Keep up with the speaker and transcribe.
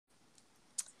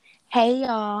Hey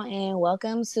y'all, and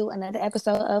welcome to another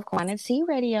episode of Quantity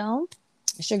Radio.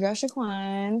 It's your girl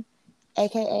Shaquan,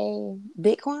 aka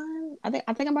Bitcoin. I think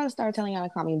I'm about to start telling y'all to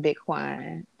call me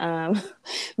Bitcoin.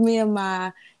 Me and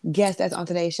my guest that's on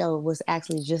today's show was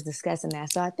actually just discussing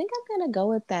that, so I think I'm gonna go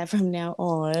with that from now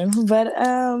on. But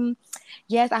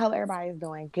yes, I hope everybody's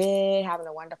doing good, having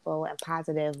a wonderful and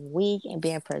positive week, and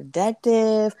being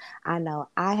productive. I know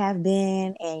I have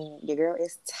been, and your girl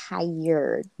is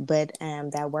tired, but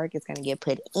that work is gonna get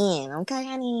put in. Okay,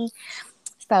 honey.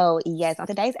 So yes, on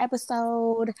today's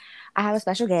episode, I have a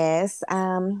special guest,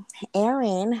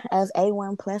 Aaron of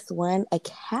A1 Plus One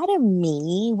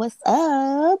Academy. What's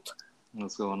up?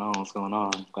 What's going on? What's going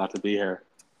on? Glad to be here.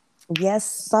 Yes,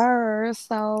 sir.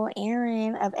 So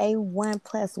Aaron of A1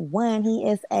 Plus One, he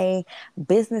is a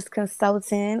business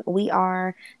consultant. We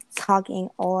are talking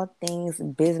all things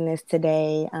business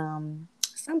today.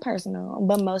 Some personal,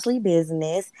 but mostly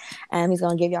business. He's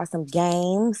gonna give y'all some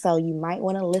game, so you might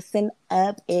want to listen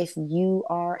up if you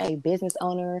are a business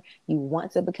owner, you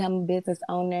want to become a business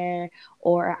owner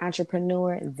or an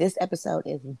entrepreneur. This episode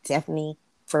is definitely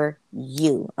for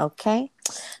you. Okay.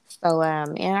 So,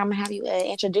 and I'm gonna have you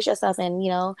introduce yourself and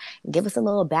give us a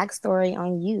little backstory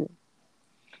on you.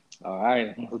 All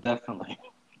right, well, definitely.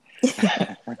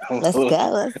 Let's go.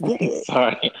 Let's get it.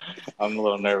 Sorry, I'm a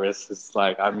little nervous. It's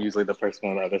like I'm usually the person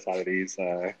on the other side of these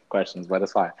questions, but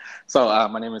it's fine. So,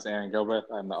 my name is Aaron Gilbreth.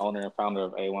 I'm the owner and founder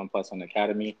of A1 Plus One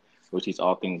Academy, which teaches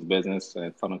all things business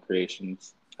and funnel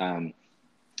creations. Been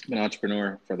an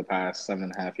entrepreneur for the past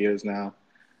 7.5 years now.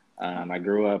 I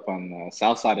grew up on the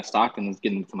south side of Stockton. Let's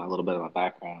get into my little bit of my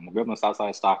background. I grew up on the south side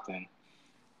of Stockton.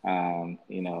 Um,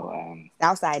 you know, um,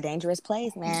 Outside, dangerous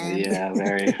place, man. yeah,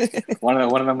 very one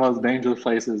of the most dangerous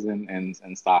places in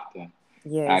Stockton.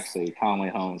 Yes. Actually, Conway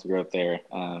Holmes grew up there.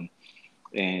 And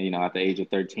at the age of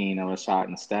 13, I was shot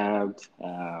and stabbed.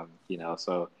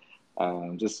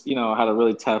 Just had a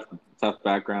really tough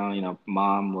background.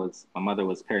 My mother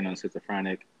was paranoid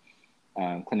schizophrenic,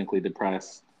 clinically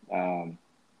depressed.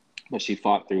 But she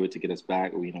fought through it to get us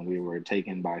back. We were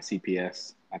taken by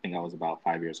CPS. I think I was about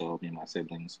 5 years old. Me and my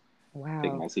siblings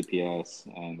taken Wow. by CPS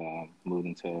and moved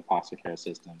into a foster care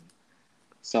system.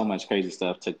 So much crazy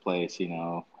stuff took place.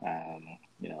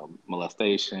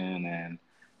 Molestation and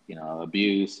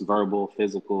abuse, verbal,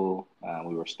 physical.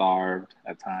 We were starved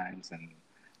at times, and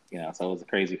so it was a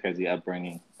crazy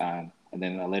upbringing. And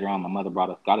then later on, my mother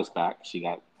got us back. She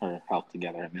got her health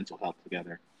together, her mental health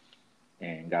together,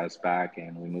 and got us back,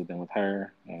 and we moved in with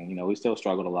her. And we still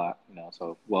struggled a lot.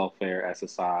 So welfare,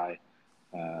 SSI,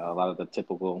 a lot of the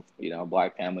typical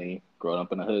black family growing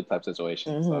up in the hood type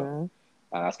situation. So Mm-hmm.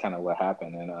 that's kind of what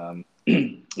happened.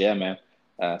 And yeah, man.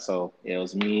 So it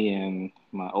was me and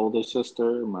my older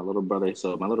sister, my little brother.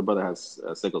 So my little brother has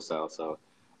sickle cell. So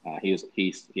he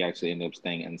actually ended up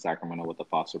staying in Sacramento with the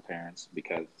foster parents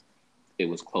because it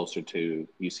was closer to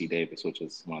UC Davis, which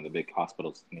is one of the big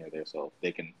hospitals near there. So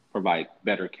they can provide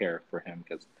better care for him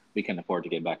because we can afford to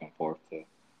get back and forth to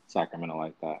Sacramento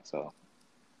like that. So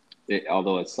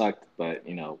although it sucked, but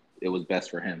it was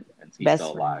best for him and he's Best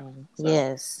still alive. friend. So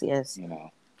Yes. Yes. you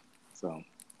know, so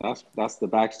that's the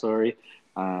backstory.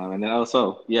 And then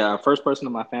also, yeah, first person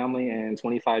in my family in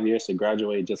 25 years to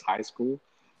graduate just high school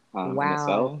in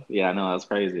itself. Wow. Yeah, I know that's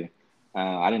crazy.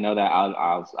 I didn't know that.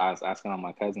 I was asking all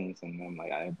my cousins, and I'm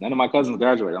like, none of my cousins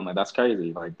graduated. I'm like, that's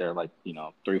crazy. Like they're like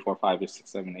 3, 4, 5, 6,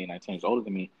 7, 8, 9, 10 years older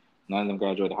than me. None of them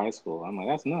graduated high school. I'm like,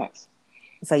 that's nuts.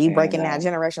 So you And breaking that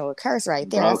generational curse right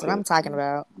there. That's broke what I'm it, talking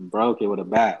about. broke it with a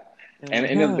bat. And the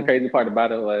Mm-hmm. crazy part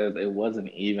about it was it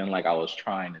wasn't even like I was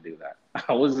trying to do that.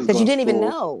 I was just Because you going to didn't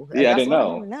even school. know. Yeah, I That's didn't why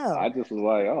I didn't know. know. I just was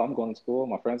like, oh, I'm going to school.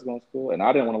 My friends going to school, and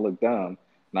I didn't want to look dumb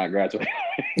not graduating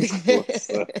high school.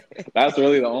 So that's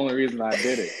really the only reason I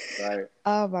did it, right?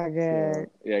 Oh my god.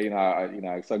 So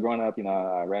yeah, so growing up,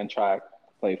 I ran track,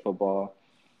 played football,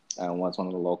 and was one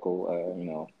of the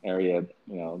local, area,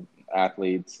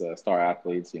 athletes, star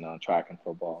athletes, track and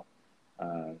football.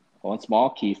 One small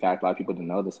key fact, a lot of people didn't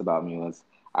know this about me was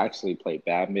I actually played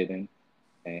badminton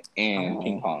and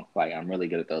ping Oh. pong. Like I'm really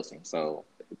good at those things. So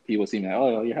people see me like,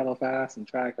 oh, you're hella fast in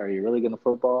track. Are you really good at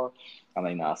football? I'm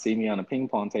like, nah, see me on a ping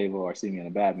pong table or see me on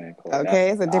a badminton court. Okay,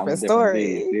 it's a I'm a different different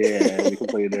beast. story. Yeah, it's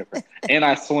completely different. And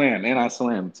I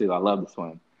swim too. I love to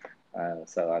swim.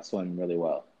 So I swim really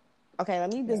well. Okay,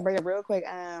 let me just Yeah. bring up real quick.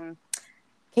 Can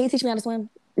you teach me how to swim?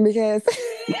 Because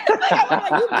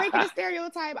like you breaking the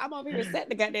stereotype. I'm over here setting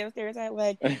the goddamn stereotype.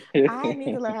 Like I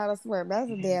need to learn how to swim.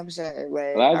 That's a damn shame.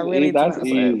 Like I really need to learn That's how to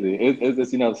swim. easy.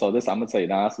 It's so this I'm gonna tell you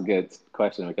now. That's a good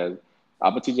question because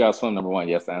I'm gonna teach you how to swim. Number one,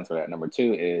 yes, to answer that. Number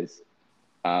two is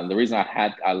the reason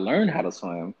I learned how to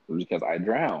swim was because I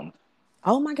drowned.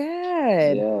 Oh my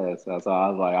God. Yes, that's why I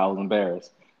was like, I was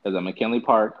embarrassed because at McKinley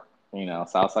Park,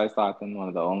 Southside Stockton, one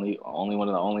of the only one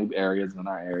of the only areas in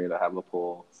our area that have a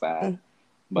pool. Sad, Mm,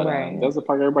 but right. there's a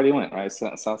park everybody went, right?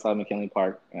 Southside McKinley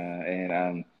Park, and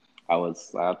I think I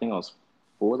was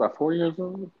 4 years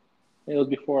old. It was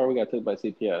before we got took by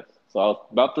CPS, so I was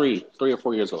about 3 or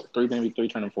 4 years old, maybe three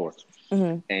turning four.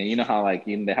 Hmm. And you know how like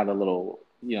they have the little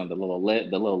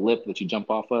lip that you jump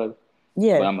off of. But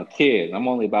Yeah. I'm a kid. I'm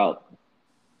only about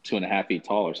 2.5 feet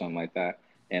tall or something like that.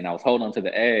 And I was holding on to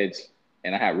the edge,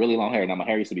 and I had really long hair. Now my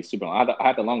hair used to be super long. I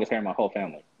had the longest hair in my whole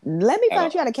family. Let me At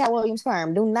find you all. out a Cat Williams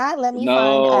farm. Do not let me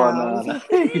find No, out. no, no.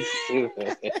 You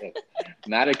stupid.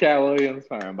 Not a Cat Williams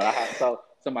firm, but I had so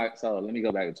let me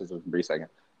go back just a brief second.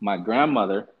 My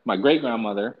great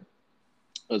grandmother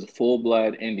was a full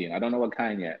blood Indian. I don't know what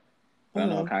kind yet. I don't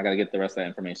know what Hmm. kind. I got to get the rest of that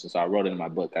information. So I wrote it in my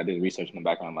book. I did research in the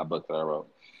background of my book that I wrote.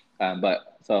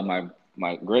 But so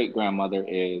my great grandmother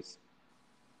is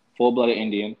full blooded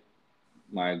Indian.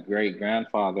 My great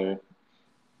grandfather,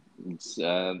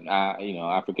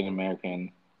 African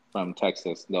American from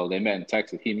Texas. Though they met in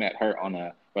Texas, he met her on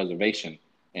a reservation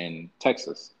in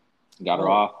Texas. Got her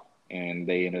Oh. off, and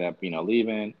they ended up,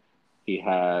 leaving. He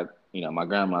had, my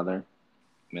grandmother,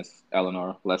 Miss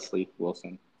Eleanor Leslie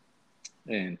Wilson,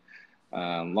 and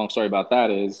long story about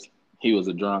that is he was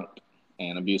a drunk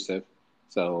and abusive.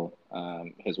 So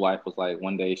his wife was like,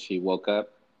 one day she woke up,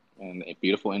 and a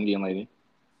beautiful Indian lady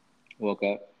woke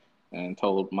up and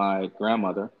told my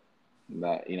grandmother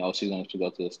that she's going to go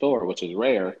to the store, which is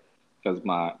rare because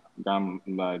my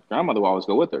grandmother will always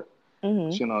go with her.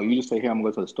 Hmm. She, you just stay here. I'm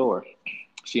gonna go to the store.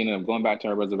 She ended up going back to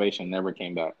her reservation, never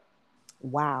came back.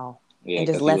 Wow. Yeah, And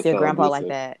just because he left was your so grandpa like abusive.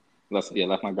 that.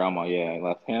 Left my grandma. Yeah,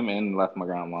 left him and left my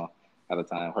grandma at the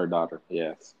time, her daughter.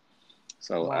 Yes.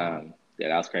 So Wow. yeah,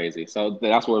 that's crazy. So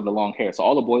that's where the long hair. So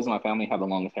all the boys in my family have the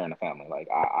longest hair in the family. Like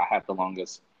I had the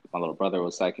longest. My little brother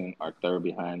was second or third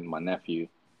behind my nephew,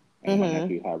 and my Hmm.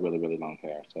 nephew had really really long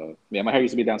hair. So yeah, my hair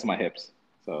used to be down to my hips.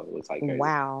 So it was like crazy.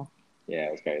 Wow. Yeah,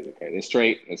 it was crazy, crazy. It's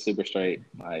straight. It's super straight.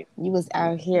 Like You was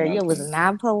out here. You was nothing.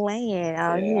 not playing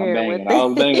out Yeah, I'm here with banging. I it.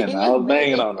 was banging. You I was was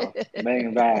banging banging. on them,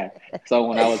 banging bad. So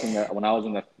when I was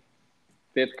in the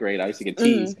fifth grade, I used to get Hmm.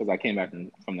 teased because I came back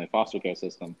from the foster care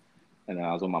system, and then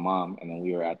I was with my mom, and then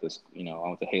we were at this. I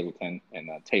went to Hazleton and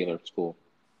Taylor School,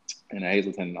 and at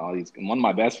Hazleton, all these. One of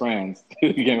my best friends,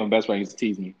 who became my best friend, used to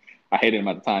tease me. I hated him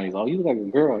at the time. He's like, "Oh, you look like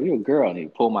a girl. You're a girl," and he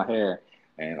pulled my hair,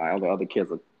 and like, all the other kids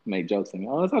would make jokes to me.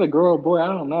 "Oh, is that a girl or boy? I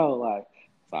don't know." Like,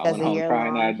 so I Because went of home your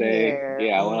crying long that day. hair.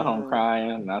 Yeah, I went home Mm.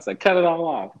 crying, and I said, "Cut it all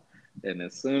off." And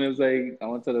as soon as I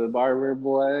went to the barber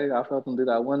boy, I felt him do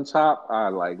that one chop. I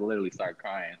like literally started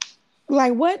crying.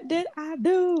 Like, what did I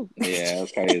do? Yeah, it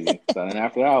was crazy. So then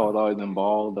after that, I was always been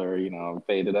bald or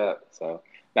faded up. So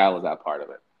that was that part of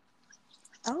it.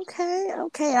 Okay,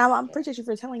 okay. I appreciate you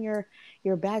for telling your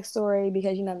backstory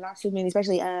because not too many,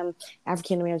 especially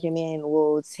African American men,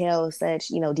 will tell such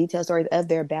detailed stories of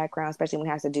their background, especially when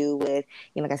it has to do with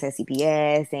like I said,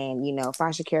 CPS and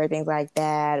foster care, things like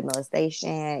that,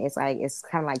 molestation. It's like it's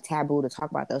kind of like taboo to talk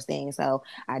about those things. So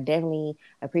I definitely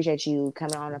appreciate you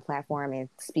coming on the platform and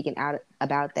speaking out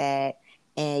about that.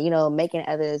 And making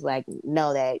others like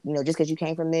know that just because you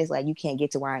came from this, like you can't get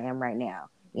to where I am right now.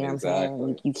 You know what I'm saying?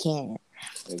 Exactly. You can't.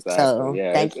 Exactly. So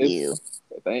Yeah. thank you.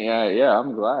 Yeah. Yeah.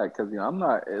 I'm glad because I'm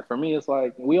not. For me, it's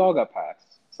like we all got passed.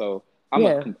 So I'm a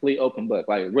Yeah. complete open book.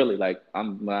 Like really, like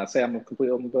when I say I'm a complete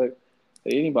open book,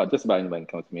 just about anybody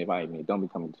can come to me if I need me. Don't be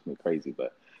coming to me crazy,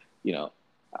 but you know,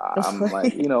 I'm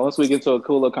like once we get to a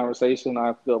cooler conversation,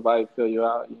 I feel you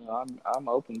out. I'm an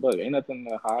open book. Ain't nothing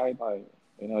to hide. Like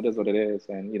it is what it is.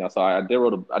 And so I did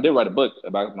write a book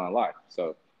about my life.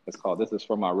 So it's called "This Is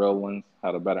for My Real Ones: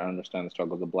 How to Better Understand the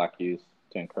Struggles of Black Youth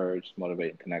to Encourage,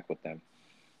 Motivate, and Connect with Them."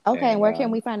 Okay, and And where can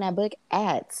we find that book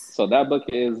at? so that book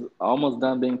is almost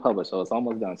done being published. So it's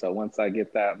almost done. So once I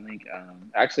get that link,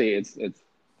 actually it's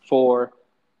for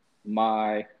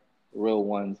myrealones.com.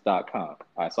 All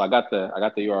right, so I got the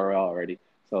URL already.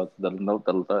 So it's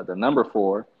the number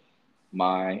four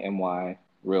my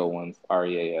real ones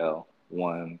REAL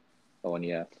one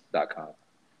ONES.com.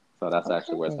 So that's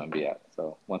actually where it's Okay. gonna be at.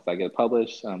 So once I get it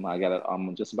published, I got it.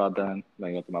 I'm just about done. I'm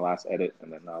gonna go through my last edit,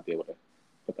 and then I'll be able to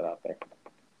put that out there.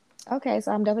 Okay,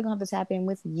 so I'm definitely gonna have to tap in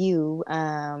with you.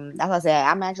 As I said,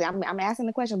 I'm asking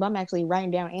the question, but I'm actually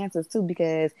writing down answers too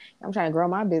because I'm trying to grow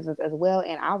my business as well,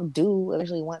 and I do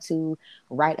eventually want to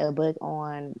write a book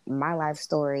on my life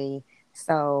story.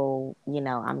 So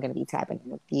I'm gonna be tapping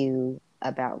in with you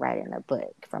about writing a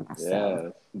book for myself.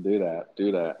 Yes,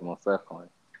 do that, most definitely.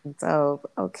 So,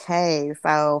 okay.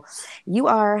 So you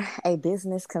are a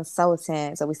business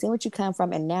consultant. So we've seen what you come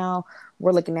from, and now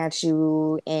we're looking at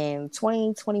you in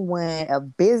 2021, a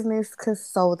business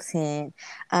consultant.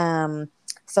 Um,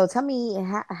 so tell me,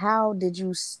 how did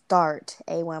you start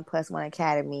A1 Plus One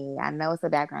Academy? I know it's a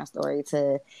background story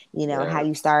to, how Yeah,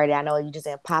 you started. I know you just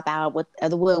didn't pop out with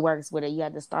the woodworks with it. You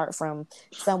had to start from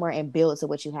somewhere and build to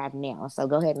what you have now. So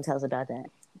go ahead and tell us about that.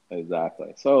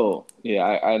 exactly. So yeah,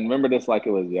 I remember this like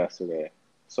it was yesterday.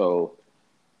 So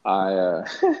I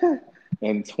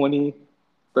in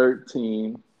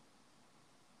 2013,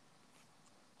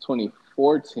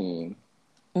 2014,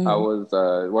 I Mm-hmm.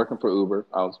 was working for Uber.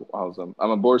 I'm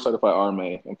a board certified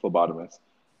RMA and phlebotomist,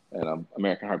 and I'm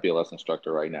American Heart BLS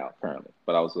instructor right now currently.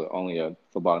 But I was only a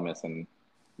phlebotomist and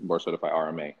board certified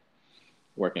RMA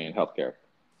working in healthcare.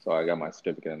 So I got my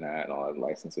certificate in that and all that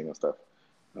licensing and stuff.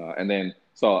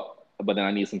 But then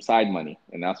I need some side money,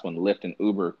 and that's when Lyft and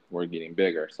Uber were getting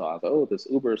bigger. So I was like, oh, this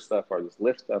Uber stuff or this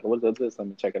Lyft stuff, what is this? Let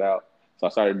me check it out. So I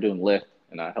started doing Lyft,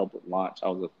 and I helped launch. I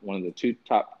was one of the two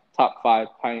top five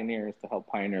pioneers to help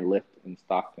pioneer Lyft in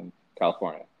Stockton,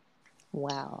 California.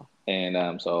 Wow.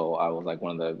 And so I was like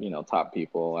one of the top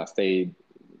people. I stayed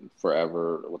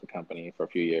forever with the company for a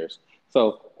few years.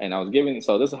 So and I was giving.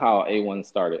 So this is how A1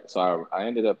 started. So I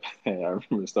ended up. I remember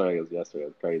the story was yesterday. It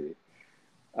was crazy.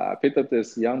 I picked up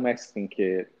this young Mexican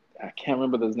kid. I can't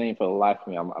remember his name for the life of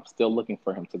me. I'm still looking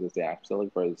for him to this day. I'm still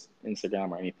looking for his Instagram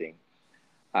or anything.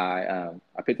 I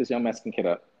picked this young Mexican kid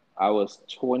up. I was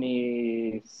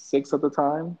 26 at the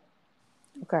time,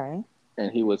 Okay.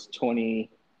 and he was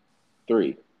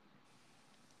 23.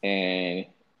 And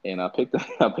I picked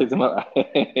I picked him up.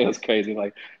 It was crazy,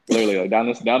 like literally like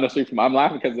down the street from. I'm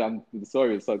laughing because the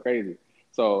story is so crazy.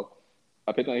 So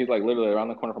I picked him. He's like literally around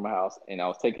the corner from my house, and I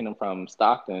was taking him from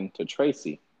Stockton to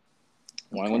Tracy.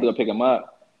 When I went to Okay. go pick him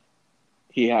up,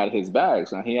 he had his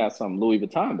bags, and he had some Louis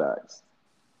Vuitton bags.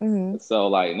 Mm-hmm. So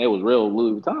like, and it was real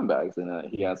Louis Vuitton bags, and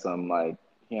he had some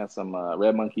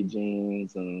Red Monkey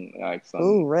jeans and like some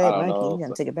Ooh, I red don't monkey. You know.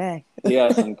 gotta take it back. He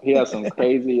had some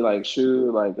crazy like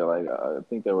shoe like I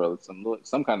think there were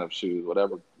some kind of shoes,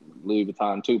 whatever, Louis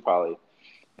Vuitton too probably.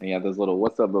 And he had those little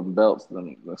what's up the belts,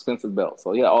 the expensive belts.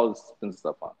 So he had all this expensive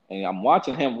stuff on. And I'm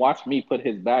watching him watch me put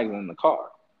his bags in the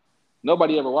car.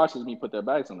 Nobody ever watches me put their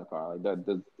bags in the car. Like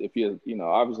that, if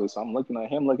obviously, so I'm looking at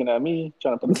him, looking at me,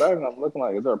 trying to put the bag, and I'm looking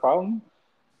like, is there a problem?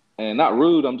 And not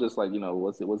rude. I'm just like,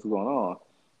 what's going on?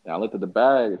 And I looked at the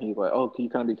bag, and he's like, oh, can you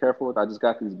kind of be careful with? I just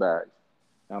got these bags.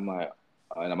 And I'm like,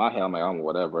 and in my head, I'm like,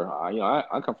 whatever.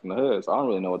 I come from the hood, so I don't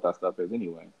really know what that stuff is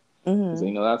anyway. He said,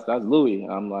 Mm-hmm. that's Louis.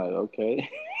 And I'm like, okay.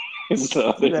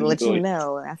 So You this better is let you Louis.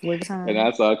 know after Louis And Vuitton.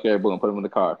 that's okay. Boom, put him in the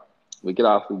car. We get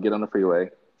off. We get on the freeway.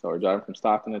 So we're driving from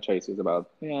Stockton to Tracy. It's about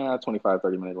 25,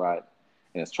 30 minute ride,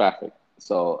 and it's traffic.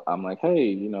 So I'm like,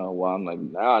 hey, well, I'm like,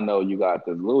 now I know you got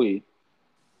this Louis,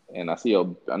 and I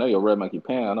know your Red Monkey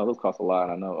pen. I know those cost a lot.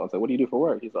 And I know. I was like, what do you do for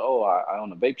work? He's like, oh, I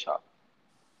own a vape shop.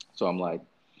 So I'm like,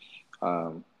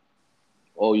 um,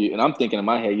 oh, you, and I'm thinking in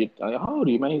my head, how old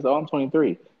are you, man? He's like, oh, I'm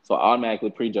 23. So I automatically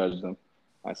prejudged him.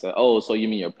 I said, oh, so you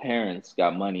mean your parents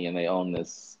got money and they own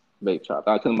this vape shop?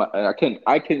 I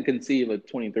couldn't conceive a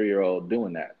 23-year-old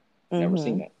doing that. Never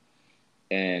seen Mm-hmm. it.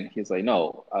 And he's like,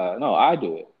 no, no, I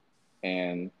do it.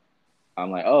 And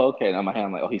I'm like, oh, okay. And on my hand,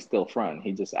 I'm like, oh, he's still front.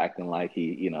 He's just acting like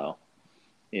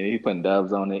he's putting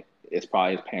doves on it. It's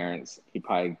probably his parents. He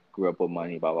probably grew up with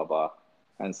money, blah, blah, blah.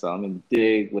 And so I'm gonna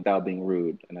dig without being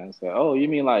rude. And I said, oh, you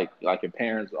mean like your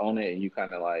parents own it and you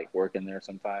kind of like work in there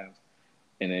sometimes?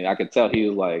 And then I could tell he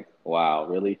was like, wow,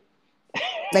 really?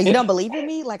 Like you don't believe in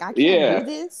me? Like I can't do Yeah,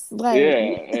 this? yeah. Like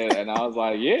And I was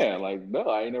like, yeah, like, no,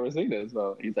 I ain't never seen this.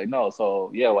 So he's like, no.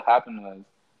 So yeah, what happened was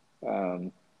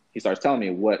um, he starts telling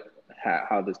me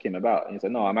how this came about. And he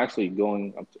said, no, I'm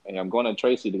going to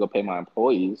Tracy to go pay my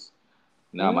employees.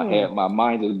 Now mm, my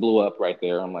mind just blew up right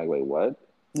there. I'm like, wait, what?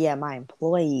 yeah, my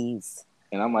employees.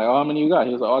 And I'm like, oh, how many you got?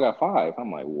 He was like, oh, I got 5.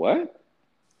 I'm like, what?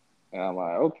 And I'm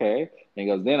like, okay. And he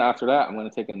goes, then after that, I'm going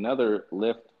to take another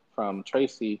lift from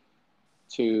Tracy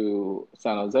to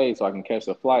San Jose so I can catch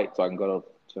the flight so I can go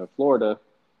to Florida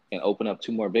and open up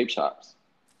 2 more vape shops.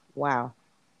 Wow.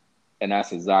 And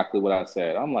that's exactly what I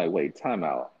said. I'm like, wait, time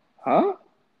out. Huh?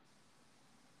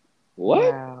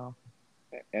 What? Wow.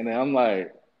 And then I'm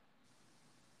like,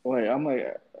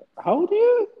 how old are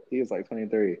you? He was like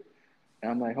 23.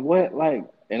 And I'm like, what? Like,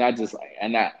 and I just,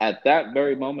 and at that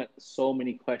very moment, so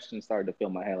many questions started to fill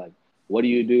my head. Like, what do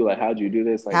you do? Like, how'd you do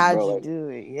this? Like, How'd bro, you like, do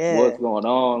it? what's Yeah. going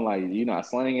on? Like, you're not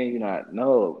slinging, you're not,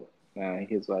 no. And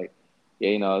he's like,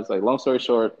 yeah, it's like, long story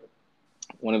short,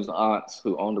 one of his aunts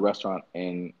who owned a restaurant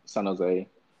in San Jose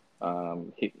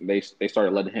they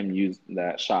started letting him use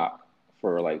that shop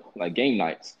for like game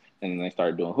nights, and then they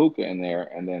started doing hookah in there,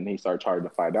 and then he started charging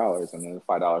 $5, and then the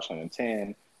 $5 turned into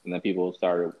 10, and then people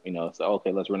started, say,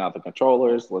 okay, let's rent out the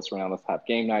controllers, let's have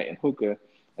game night and hookah,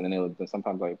 and then it was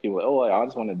sometimes like people, oh, I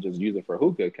just want to just use it for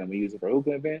hookah. Can we use it for a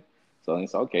hookah event? So then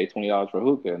it's okay, $20 for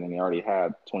hookah, and then he already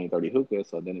had 20, 30 hookahs,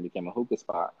 so then it became a hookah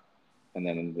spot, and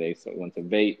then they went to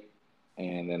vape,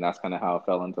 and then that's kind of how it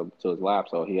fell into his lap.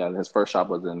 So he had his first shop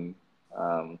was in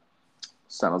um,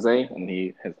 San Jose, and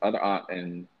his other aunt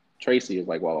and Tracy was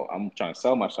like, "Well, I'm trying to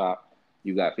sell my shop.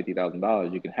 You got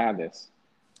 $50,000. You can have this."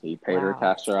 He paid her, Wow.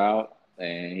 cashed her out,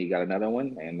 and he got another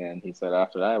one. And then he said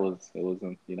after that it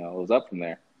was up from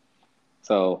there.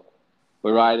 So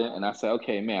we're riding, and I said,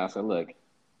 "Okay, man." I said, "Look,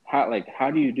 how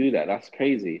do you do that? That's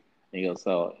crazy." And he goes,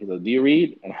 "Do you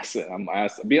read?" And I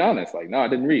said, be honest, like, no, I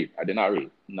didn't read. I did not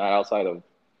read, not outside of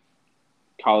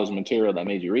college material that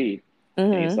made you read.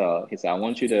 And Mm-hmm. he said, I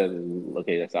want you to look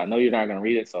at this. I know you're not going to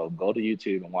read it, so go to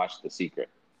YouTube and watch The Secret.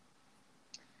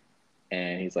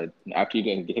 And he's like, after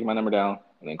you take my number down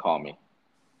and then call me.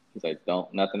 He's like,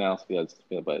 don't, nothing else,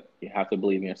 but you have to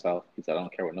believe in yourself. He said, I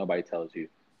don't care what nobody tells you.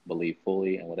 Believe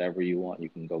fully, and whatever you want, you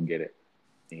can go get it.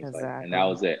 And he's like, and that Exactly.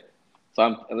 was it.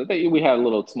 So we had a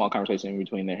little small conversation in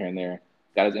between there, here and there.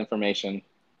 Got his information.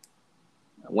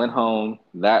 Went home.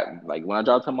 That, like, when I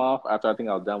dropped him off after I think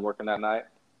I was done working that night,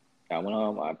 I went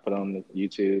home, I put on the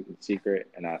YouTube, The Secret,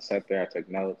 and I sat there, I took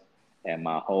notes, and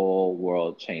my whole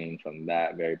world changed from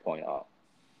that very point on.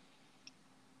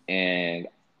 And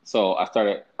so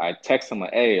I text him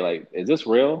like, hey, like, is this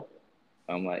real?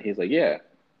 I'm like, he's like, yeah.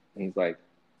 And he's like,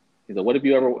 what have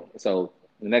you ever, so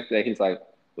the next day he's like,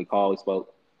 we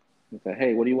spoke. He said,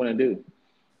 hey, what do you want to do?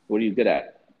 What are you good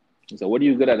at? He said, what are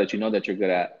you good at that you know that you're good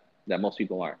at that most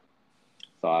people aren't?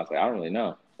 So I was like, I don't really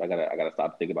know. So I gotta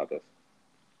stop and think about this.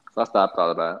 So I stopped,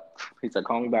 thought about it. He said,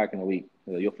 call me back in a week.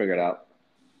 You'll figure it out.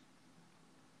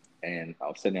 And I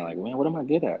was sitting there like, man, what am I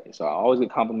good at? So I always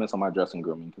get compliments on my dressing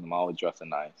grooming because I'm always dressing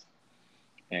nice.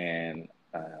 And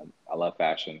I love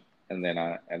fashion. And then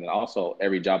also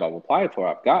every job I've applied for,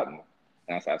 I've gotten.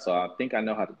 And I said, so I think I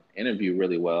know how to interview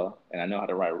really well, and I know how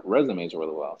to write resumes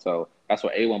really well. So that's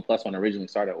what A1 Plus One originally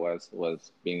started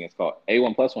was being, it's called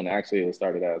A1 Plus One. Actually, it was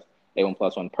started as A1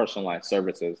 Plus One Personalized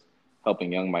Services,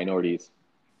 helping young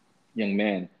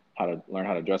men how to learn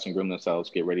how to dress and groom themselves,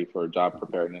 get ready for job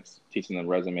preparedness, teaching them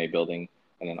resume building,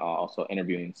 and then also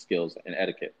interviewing skills and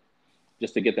etiquette,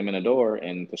 just to get them in the door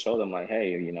and to show them like,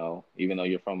 hey, even though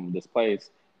you're from this place,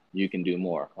 you can do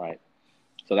more, right?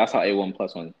 So that's how A1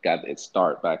 Plus One got its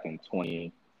start back in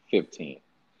 2015.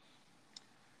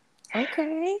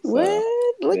 Okay. So What?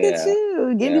 Look at yeah,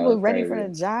 you. Getting yeah, it people was ready for the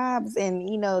crazy. jobs and,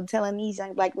 telling these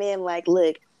young black men, like,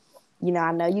 look,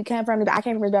 I know you came from, I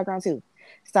came from a background too.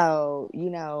 So,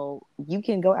 you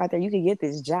can go out there, you can get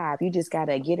this job. You just got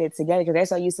to get it together because they're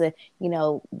so used to,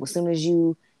 as soon as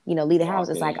you, leave the house, Walk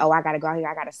it's like, in. oh, I got to go out here,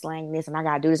 I got to slang this and I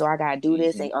got to do this or I got to do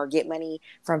this Mm-hmm. or get money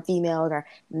from females or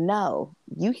no,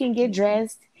 you can get Mm-hmm.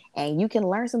 dressed and you can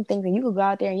learn some things and you can go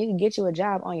out there and you can get you a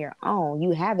job on your own.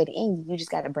 You have it in you. You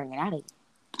just got to bring it out of you.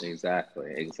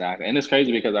 Exactly, exactly. And it's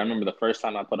crazy because I remember the first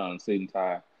time I put on a suit and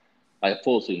tie, like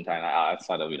full suit and tie,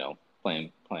 outside of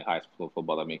playing high school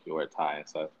football that make you wear a tie and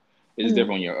stuff. It's just Mm-hmm.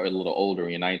 different when you're a little older,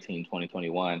 when you're 19, 20,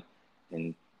 21,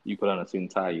 and you put on a suit and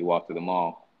tie, you walk through the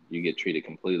mall, you get treated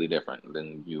completely different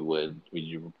than you would when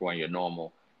you were wearing your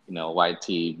normal, white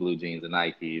tee, blue jeans, and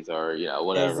Nikes, or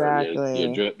whatever,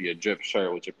 Exactly. your drip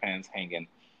shirt with your pants hanging.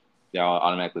 Y'all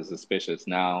automatically suspicious.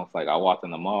 Now it's like I walked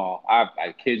in the mall.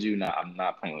 I kid you not, I'm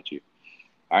not playing with you.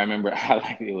 I remember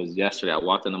like it was yesterday. I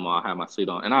walked in the mall, I had my suit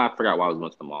on, and I forgot why I was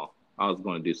going to the mall. I was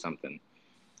going to do something.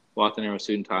 Walked in there with a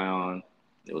suit and tie on.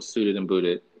 It was suited and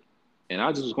booted, and I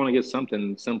just was going to get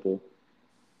something simple.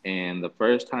 And the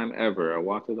first time ever, I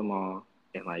walked to the mall,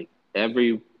 and like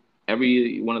every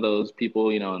one of those people,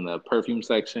 in the perfume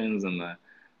sections and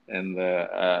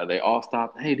they all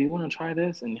stopped. Hey, do you want to try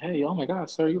this? And hey, oh my God,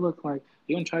 sir, you look like, do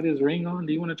you want to try this ring on?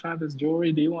 Do you want to try this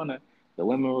jewelry? Do you want to? The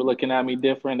women were looking at me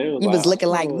different. They was You like, was looking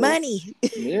like oh, money.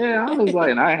 yeah. I was like,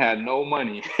 and I had no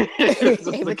money. It's just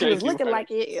the But you was crazy looking part.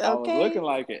 like it, I was looking okay?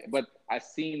 like it, but I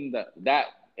seen that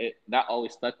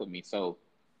always stuck with me. So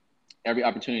every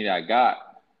opportunity I got,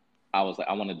 I was like,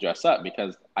 I want to dress up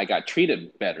because I got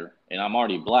treated better, and I'm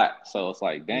already black. So it's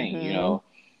like, dang, Mm-hmm.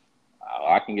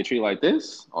 I can get treated like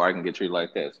this, or I can get treated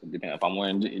like this. Depending if I'm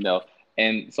wearing,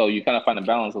 And so you kind of find a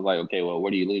balance of like, okay, well,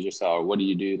 where do you lose yourself? What do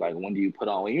you do? Like, when do you put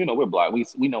on? Well, we're black.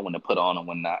 We know when to put on and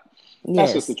when not.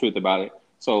 That's just the Yes. truth about it.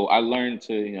 So I learned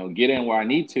to, get in where I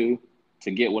need to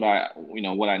get what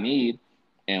I need,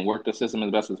 and work the system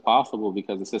as best as possible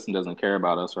because the system doesn't care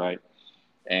about us, right?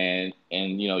 And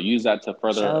use that to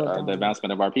further Show the don't.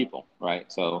 advancement of our people,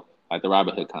 right? So like the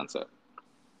Robin Hood concept.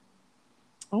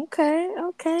 Okay,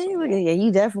 So okay. Look, yeah, yeah,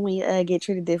 you definitely get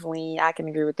treated differently. I can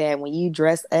agree with that. When you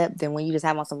dress up, then when you just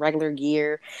have on some regular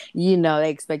gear, they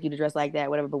expect you to dress like that,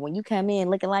 whatever. But when you come in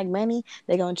looking like money,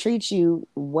 they're gonna treat you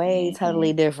way hmm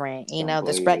totally different. The completely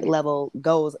respect different. level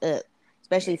goes up,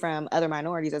 especially from other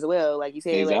minorities as well. Like you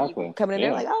said, like you Exactly. coming in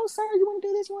there Yeah. like, oh, sir, you want to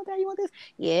do this? You want that? You want this?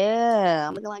 Yeah,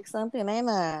 I'm looking like something, ain't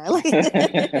I?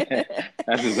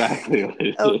 That's exactly what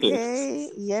it is. Okay,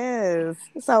 yes.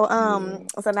 So Yeah.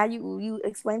 so now you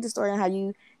explained the story on how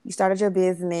you started your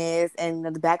business and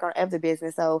the background of the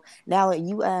business. So now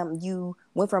you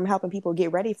went from helping people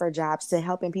get ready for jobs to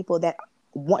helping people that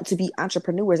want to be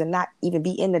entrepreneurs and not even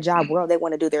be in the job world. They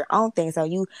want to do their own thing. So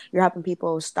you're helping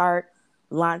people start,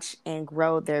 launch, and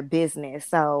grow their business.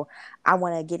 So I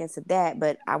want to get into that,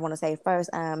 but I want to say first,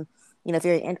 if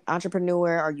you're an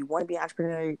entrepreneur or you want to be an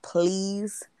entrepreneur,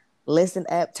 please listen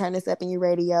up, turn this up in your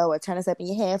radio or turn this up in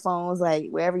your headphones, like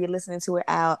wherever you're listening to it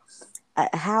out.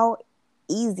 How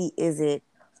easy is it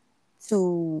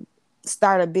to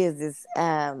start a business?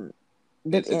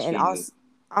 It's And extremely.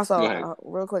 also, Go ahead.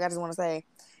 real quick, I just want to say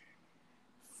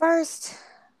first,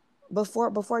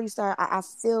 before you start, I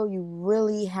feel you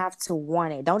really have to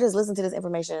want it. Don't just listen to this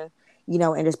information,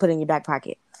 and just put it in your back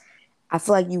pocket. I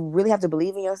feel like you really have to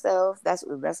believe in yourself. That's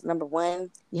number one.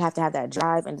 You have to have that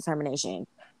drive and determination,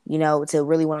 to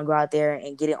really want to go out there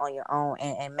and get it on your own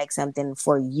and make something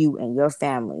for you and your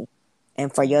family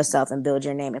and for Mhm. yourself and build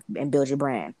your name and build your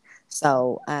brand.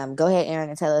 So go ahead, Aaron,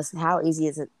 and tell us how easy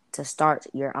is it to start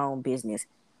your own business?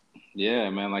 Yeah,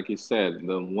 man. Like you said,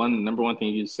 the number one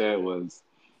thing you said was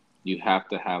you have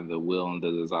to have the will and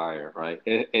the desire, right?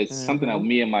 It's something that Mm-hmm.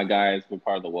 me and my guys, we're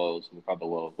part of the Woes,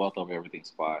 Wealth Over Everything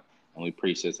Squad, and we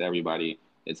preach this to everybody.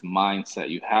 It's mindset.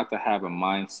 You have to have a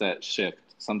mindset shift.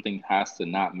 Something has to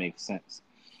not make sense.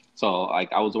 So,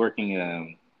 like, I was working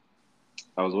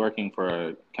for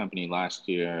a company last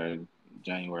year,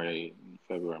 January,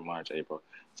 February, March, April.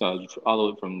 So all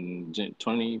the way from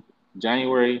 20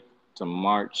 January to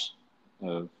March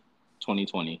of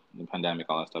 2020, the pandemic,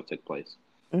 all that stuff took place.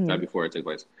 Right Mm-hmm. before it took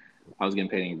place, I was getting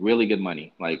paid really good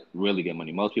money, like really good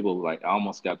money. Most people like I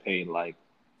almost got paid like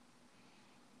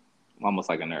almost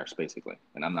like a nurse, basically.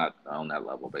 And I'm not on that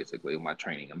level, basically. With my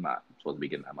training, I'm not supposed to be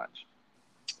getting that much.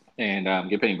 And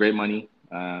get paid great money.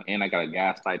 And I got a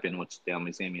gas stipend, which they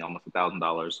only send me almost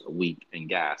 $1,000 a week in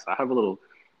gas. I have a little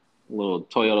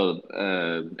Toyota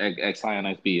Exxon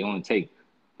XB. It only take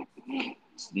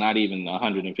it's not even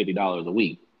 $150 a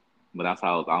week, but that's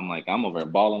how I'm like I'm over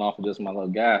balling off of just my little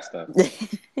gas stuff.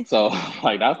 So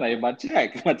like that's not even my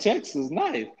check. My checks is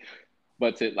nice,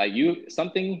 but to like you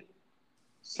something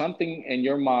in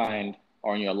your mind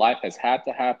or in your life has had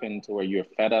to happen to where you're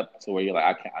fed up to where you're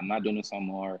like I'm not doing this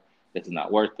anymore. This is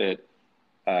not worth it.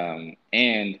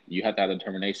 And you have to have the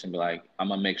determination to be like, I'm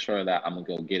gonna make sure that I'm gonna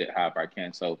go get it however I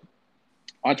can. So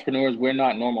entrepreneurs, we're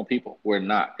not normal people. We're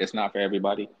not. It's not for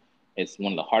everybody. It's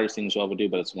one of the hardest things you'll ever do,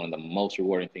 but it's one of the most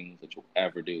rewarding things that you'll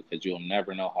ever do because you'll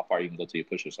never know how far you can go till you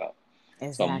push yourself.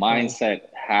 So Exactly. mindset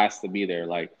has to be there.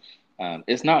 Like,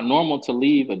 it's not normal to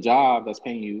leave a job that's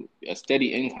paying you a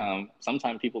steady income.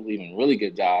 Sometimes people leave in really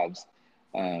good jobs.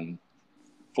 Um,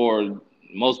 for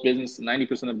most business,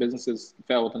 90% of businesses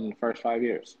fail within the first 5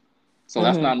 years. So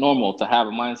that's Mm-hmm. not normal to have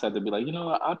a mindset to be like,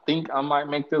 I think I might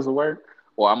make this work,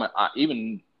 or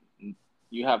even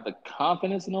you have the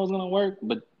confidence to know it's gonna work,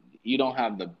 but you don't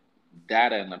have the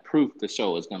data and the proof to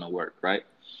show it's gonna work, right?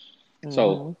 Mm-hmm.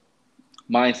 So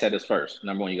mindset is first.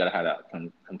 Number one, you gotta have that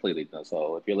completely.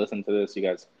 So if you're listening to this, you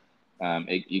guys,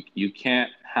 you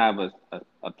can't have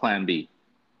a plan B.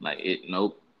 Like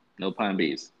nope, no plan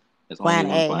Bs. There's only Plan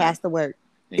one A plan has to work.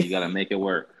 and you got to make it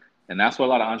work. And that's where a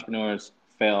lot of entrepreneurs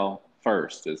fail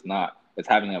first. It's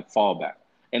having a fallback.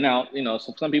 And now,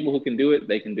 so some people who can do it,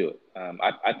 they can do it.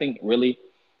 I think really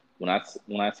when I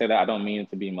say that, I don't mean it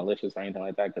to be malicious or anything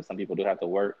like that because some people do have to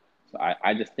work. So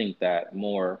I just think that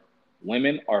more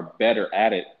women are better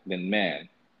at it than men.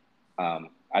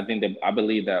 I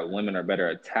believe that women are better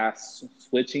at task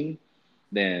switching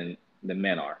than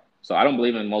men are. So I don't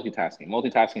believe in multitasking.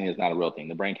 Multitasking is not a real thing.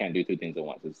 The brain can't do two things at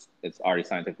once. It's already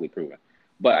scientifically proven.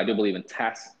 But I do believe in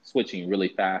task switching really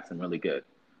fast and really good.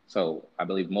 So I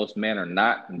believe most men are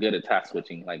not good at task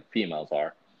switching like females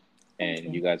are, Thank and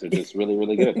you. you guys are just really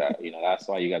really good at that. That's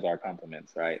why you guys are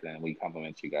compliments, right? And we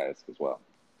compliment you guys as well.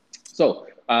 So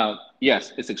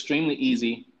yes, it's extremely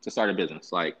easy to start a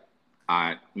business. Like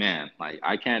I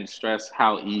can't stress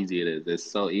how easy it is.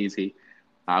 It's so easy.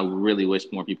 I really wish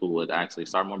more people would actually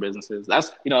start more businesses.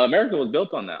 That's, America was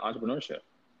built on that entrepreneurship.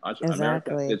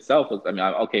 America Exactly. itself was, I mean,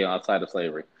 okay, outside of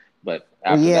slavery, but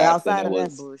Well, after yeah, that, then outside it of that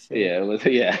was, bullshit. yeah, it was,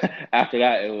 yeah. After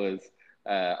that, it was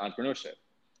entrepreneurship.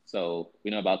 So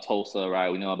we know about Tulsa,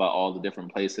 right? We know about all the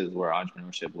different places where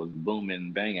entrepreneurship was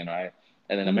booming, banging, right?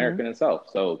 And then Mm-hmm. America in itself.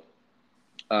 So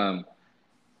um,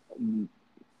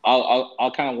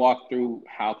 I'll kind of walk through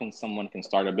how can someone can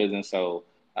start a business. So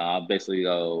I'll basically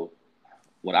go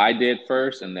what I did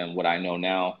first, and then what I know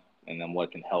now, and then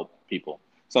what can help people.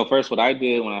 So first, what I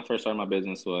did when I first started my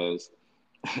business was,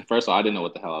 first of all, I didn't know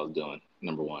what the hell I was doing.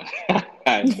 Number one, I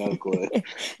had no clue. I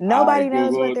Nobody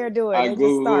knows what googled, they're doing. I They just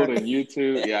googled start. and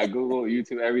YouTube. Yeah, I googled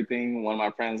YouTube everything. One of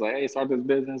my friends like, hey, start this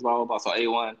business, blah blah blah. So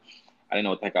A1, I didn't know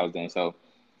what the heck I was doing. So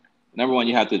number one,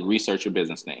 you have to research your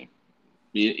business name.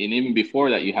 And even before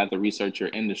that, you have to research your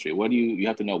industry. What do you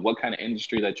have to know what kind of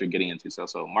industry that you're getting into.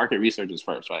 So market research is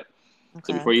first, right?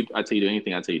 So Okay. before I tell you to do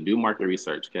anything, I tell you do market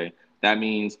research. Okay, that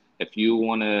means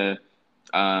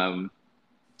um,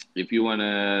 if you want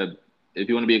to, if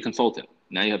you want to be a consultant,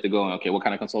 now you have to go. Okay, what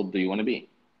kind of consultant do you want to be,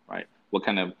 right? What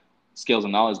kind of skills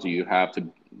and knowledge do you have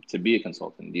to be a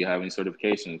consultant? Do you have any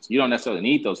certifications? You don't necessarily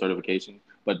need those certifications,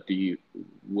 but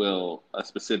will a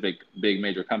specific big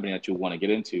major company that you want to get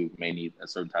into may need a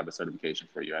certain type of certification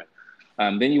for you, right?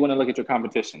 Then you want to look at your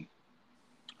competition.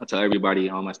 I tell everybody,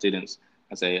 all my students,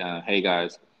 I say, hey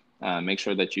guys, make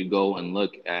sure that you go and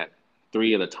look at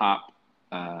three of the top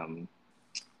um,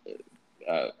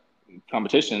 uh,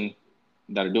 competition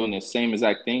that are doing the same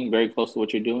exact thing, very close to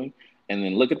what you're doing, and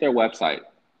then look at their website,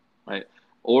 right?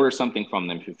 Order something from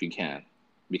them if you can,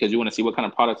 because you want to see what kind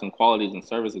of products and qualities and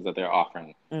services that they're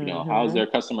offering. How's Mm-hmm. their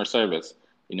customer service?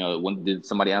 When did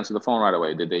somebody answer the phone right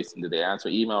away? Did they answer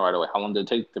email right away? How long did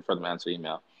it take for them to answer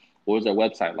email? What was their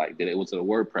website like? Was it a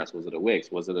WordPress? Was it a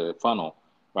Wix? Was it a funnel?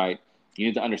 Right? You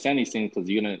need to understand these things because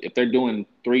if they're doing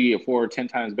 3 or 4 or 10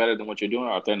 times better than what you're doing,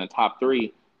 or if they're in the top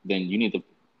three, then you need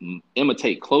to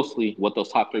imitate closely what those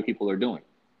top three people are doing.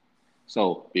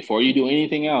 So before you do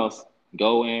anything else,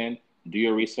 go in, do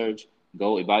your research,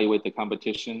 go evaluate the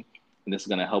competition, and this is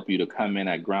going to help you to come in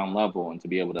at ground level and to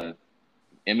be able to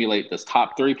emulate this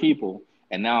top three people.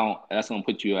 And now that's going to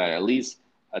put you at least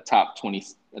a top 20,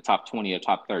 or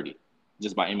top 30,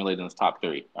 just by emulating this top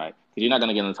three, right? Because you're not going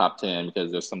to get in the top 10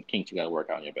 because there's some kinks you got to work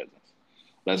out in your business.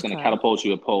 But it's going to Okay. catapult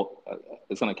you.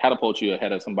 It's going to catapult you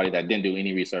ahead of somebody that didn't do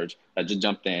any research, that just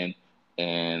jumped in,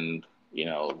 and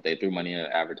they threw money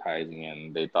at advertising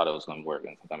and they thought it was going to work,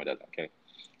 and sometimes it doesn't. Okay,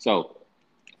 so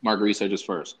market research is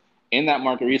first. In that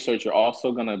market research, you're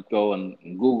also going to go and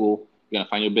Google. You're going to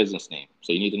find your business name.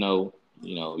 So you need to know.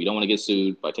 You don't want to get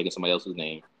sued by taking somebody else's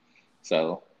name.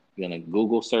 So you're going to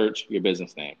Google search your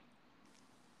business name.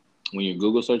 When you're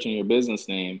Google searching your business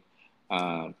name,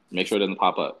 make sure it doesn't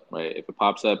pop up, right? If it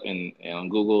pops up on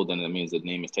Google, then it means the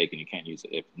name is taken. You can't use it.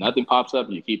 If nothing pops up,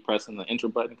 you keep pressing the enter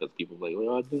button because people are like,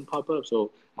 well, it didn't pop up,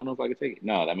 so I don't know if I can take it.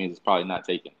 No, that means it's probably not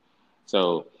taken.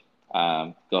 So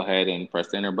go ahead and press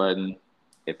the enter button.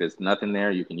 If it's nothing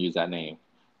there, you can use that name.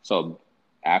 So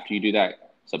after you do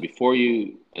that, so before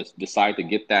you decide to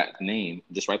get that name,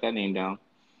 just write that name down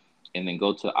and then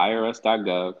go to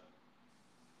irs.gov,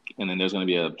 and then there's going to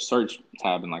be a search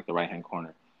tab in like the right hand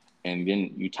corner, and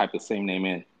then you type the same name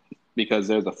in, because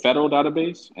there's a federal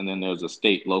database and then there's a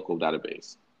state local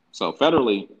database. So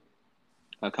federally,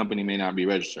 a company may not be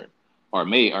registered, or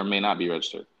may not be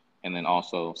registered, and then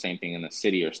also same thing in the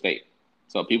city or state.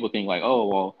 So people think like, oh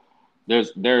well,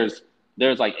 there's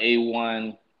like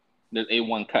A1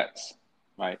 cuts,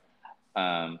 right?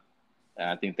 um and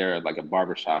I think they're like a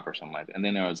barber shop or something like that. And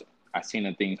then I seen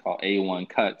a thing called A1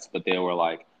 cuts, but they were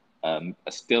like a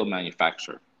steel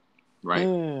manufacturer, right?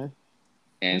 Mm.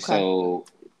 And Okay. so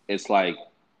it's like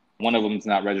one of them is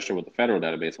not registered with the federal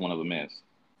database, one of them is.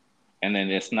 And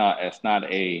then it's not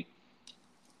a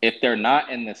if they're not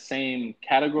in the same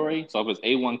category. So if it's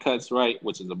A1 cuts, right,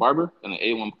 which is a barber, and the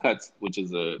A1 cuts, which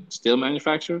is a steel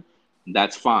manufacturer,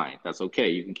 that's fine. That's okay.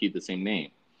 You can keep the same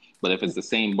name. But if it's the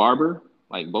same barber,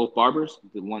 like both barbers,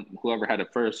 whoever had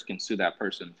it first can sue that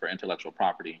person for intellectual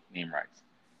property name rights.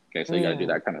 Okay, so you got to do Mm.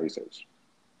 that kind of research.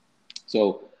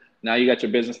 So now you got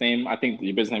your business name. I think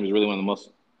your business name is really one of the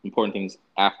most important things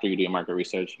after you do your market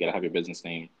research. You got to have your business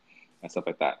name and stuff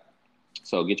like that.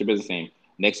 So get your business name.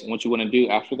 Next, what you want to do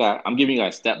after that, I'm giving you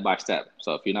guys step by step.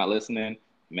 So if you're not listening,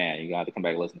 man, you got to come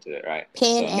back and listen to it, right?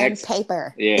 Pen So and next,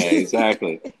 paper. yeah,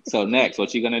 exactly. So next,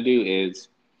 what you're going to do is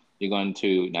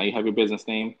now you have your business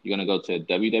name. You're going to go to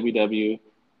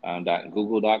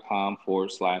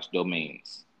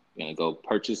www.google.com/domains. You're going to go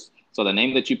purchase. So the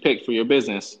name that you picked for your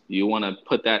business, you want to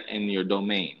put that in your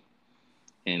domain.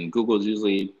 and Google's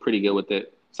usually pretty good with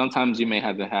it. Sometimes you may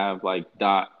have to have like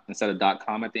dot instead of dot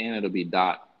com at the end, it'll be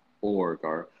dot org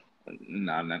or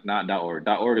no, not dot org.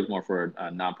 Dot org is more for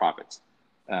nonprofits,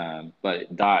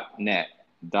 but dot net,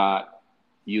 dot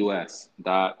us,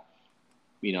 dot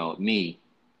me,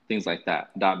 things like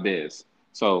that. Dot biz.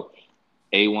 So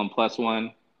A1 plus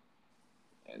one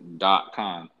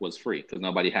 .com was free because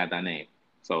nobody had that name.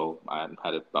 So I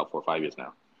had it about 4 or 5 years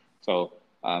now. So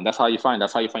that's how you find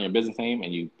your business name,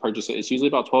 and you purchase it. It's usually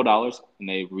about $12, and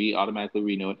they automatically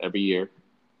renew it every year.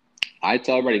 I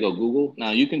tell everybody go Google.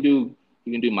 Now you can go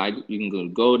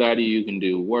GoDaddy, you can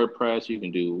do WordPress, you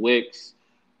can do Wix.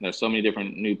 There's so many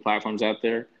different new platforms out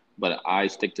there, but I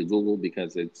stick to Google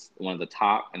because it's one of the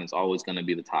top, and it's always going to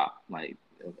be the top. Like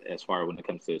as far when it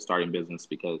comes to starting business,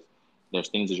 because there's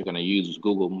things that you're going to use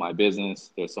Google My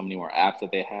Business. There's so many more apps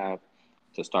that they have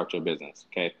to start your business.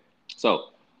 Okay,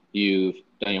 so you've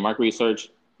done your market research.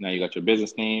 Now you got your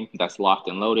business name that's locked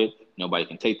and loaded. Nobody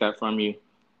can take that from you.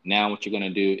 Now what you're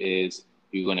going to do is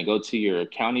you're going to go to your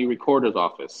county recorder's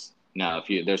office. Now,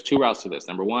 there's two routes to this.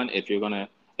 Number one, if you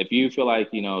feel like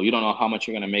you don't know how much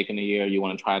you're going to make in a year, you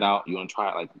want to try it out. You want to try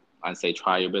it, like I'd say,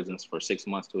 try your business for 6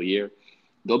 months to a year.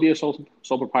 Go be a sole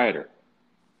proprietor.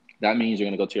 That means you're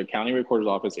going to go to your county recorder's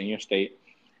office in your state,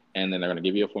 and then they're going to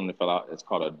give you a form to fill out. It's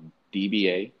called a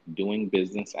DBA, doing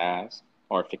business as,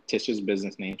 or fictitious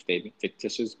business name statement.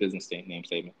 Fictitious business name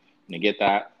statement. And you get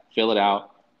that, fill it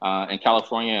out. In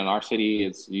California, in our city,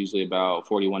 it's usually about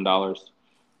 $41,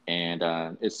 and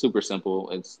it's super simple.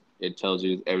 It tells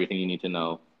you everything you need to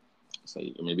know. So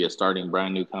maybe a starting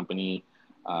brand new company.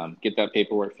 Get that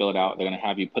paperwork, fill it out. They're going to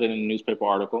have you put it in a newspaper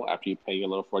article after you pay your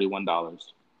little $41.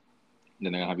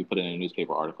 Then they're going to have you put it in a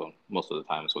newspaper article. Most of the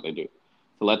time is what they do.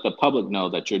 To let the public know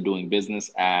that you're doing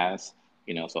business as,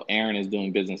 so Aaron is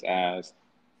doing business as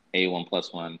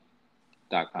A1plus1.com,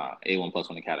 A1 Plus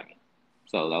One Academy.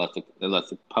 So that lets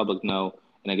the public know,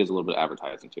 and it gives a little bit of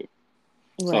advertising too.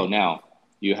 Right. So now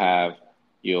you have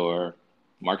your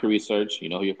market research. You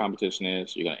know who your competition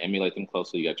is. You're going to emulate them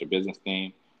closely. You got your business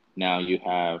name. Now you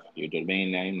have your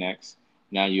domain name next.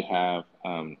 Now you have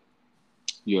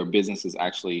your business is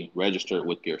actually registered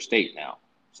with your state now.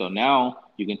 So now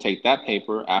you can take that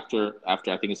paper after I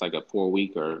think it's like a 4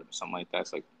 week or something like that.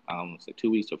 It's like it's like 2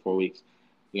 weeks or 4 weeks.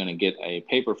 You're gonna get a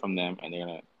paper from them,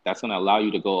 and that's gonna allow you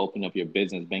to go open up your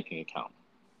business banking account.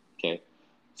 Okay,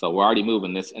 so we're already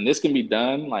moving this, and this can be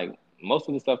done. Like most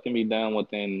of the stuff can be done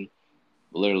within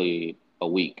literally a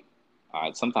week.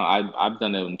 Sometimes I've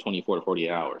done it in 24 to 48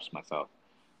 hours myself.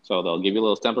 So they'll give you a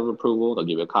little stamp of approval. They'll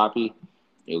give you a copy.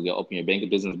 You'll go open your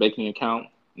business banking account.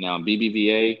 Now,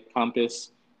 BBVA,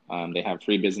 Compass, they have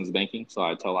free business banking. So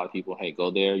I tell a lot of people, hey,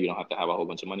 go there. You don't have to have a whole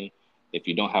bunch of money. If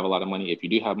you don't have a lot of money, if you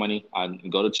do have money,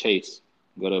 go to Chase,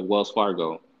 go to Wells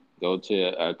Fargo, go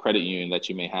to a credit union that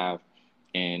you may have,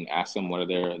 and ask them what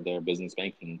are their business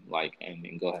banking like,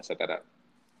 and go ahead and set that up.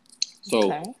 So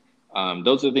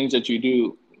those are the things that you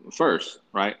do first,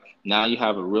 right? Now you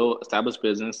have a real established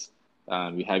business.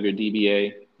 You have your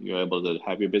DBA. You're able to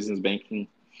have your business banking.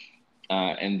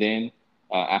 And then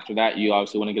after that, you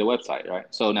obviously want to get a website, right?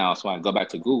 So I go back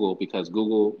to Google, because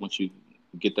Google, once you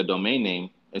get the domain name,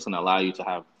 it's going to allow you to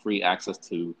have free access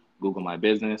to Google My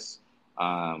Business.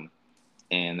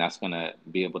 And that's going to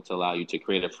be able to allow you to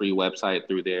create a free website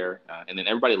through there. And then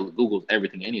everybody Googles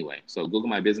everything anyway. So Google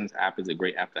My Business app is a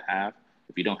great app to have.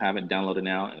 If you don't have it, download it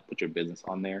now and put your business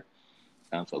on there.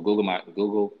 So Google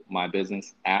My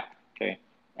Business app, okay?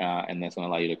 And that's going to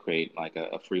allow you to create like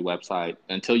a free website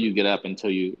until you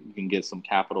can get some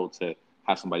capital to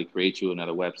have somebody create you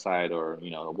another website, or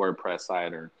a WordPress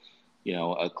site, or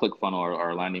a ClickFunnels or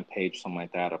a landing page, something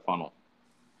like that, a funnel.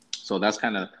 So those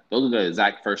are the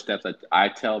exact first steps that I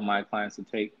tell my clients to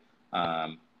take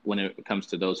when it comes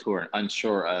to those who are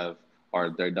unsure of, or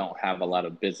they don't have a lot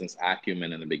of business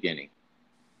acumen in the beginning.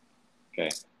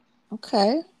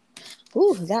 Okay.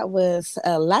 Ooh, that was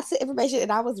lots of information,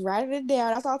 and I was writing it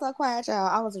down. That's why I was so quiet, y'all.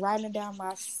 I was writing it down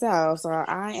myself, so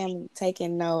I am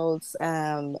taking notes.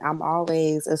 I'm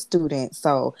always a student,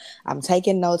 so I'm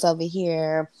taking notes over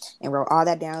here and wrote all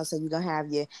that down. So you're gonna have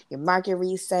your market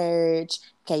research,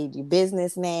 okay, your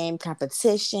business name,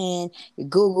 competition, your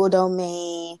Google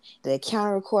domain, the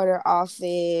account recorder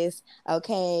office.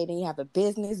 Okay, then you have a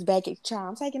business bank account.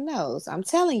 I'm taking notes. I'm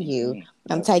telling you,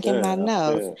 I'm taking my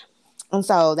notes. Good. And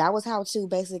so that was how to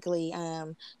basically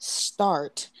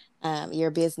start your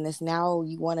business. Now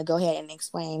you want to go ahead and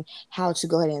explain how to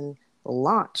go ahead and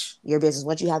launch your business.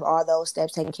 Once you have all those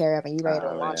steps taken care of and you're ready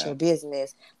to launch your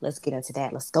business, let's get into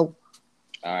that. Let's go.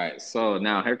 All right. So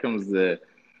now here comes the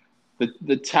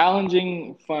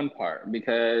challenging fun part,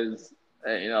 because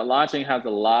launching has a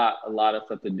lot of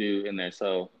stuff to do in there.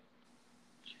 So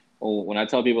when I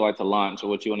tell people like to launch,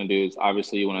 what you want to do is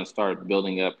obviously you want to start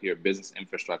building up your business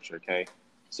infrastructure. Okay,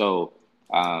 so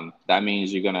that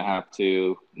means you're gonna have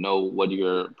to know what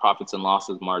your profits and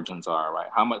losses margins are, right?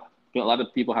 How much? A lot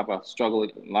of people have a struggle.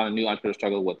 A lot of new entrepreneurs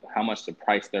struggle with how much to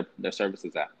price their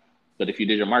services at. But if you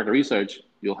did your market research,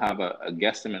 you'll have a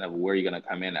guesstimate of where you're gonna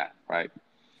come in at, right?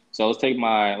 So let's take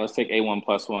A1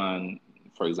 plus one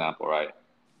for example, right?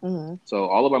 Mm-hmm. So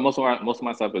most of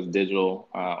my stuff is digital,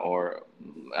 or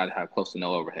I have close to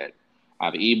no overhead. I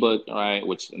have an ebook, right?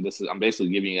 Which this is I'm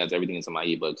basically giving you guys everything that's in my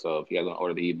ebook. So if you guys want to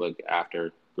order the ebook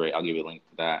after, great. I'll give you a link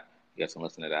to that. You guys can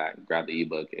listen to that. Grab the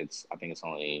ebook. I think it's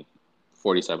only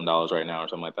 $47 right now or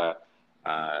something like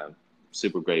that.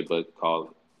 Super great book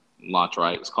called Launch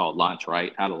Right. It's called Launch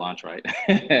Right. How to Launch Right.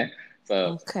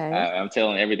 So Okay. I'm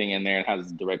telling everything in there. It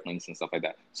has direct links and stuff like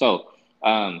that. So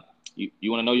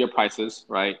you want to know your prices,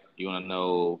 right? You want to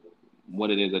know what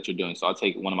it is that you're doing. So I'll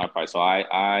take one of my prices. So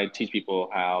I teach people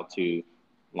how to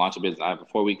launch a business. I have a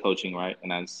 4-week coaching, right? And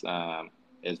that's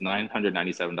is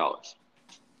 $997.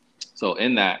 So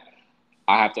in that,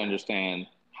 I have to understand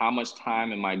how much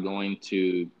time am I going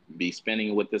to be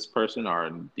spending with this person or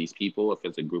these people if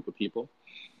it's a group of people.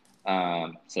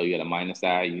 So you got to minus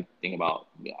that. You think about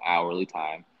hourly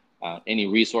time. Any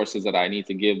resources that I need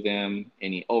to give them,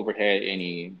 any overhead,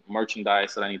 any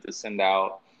merchandise that I need to send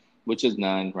out, which is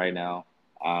none right now.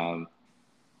 Um,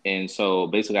 and so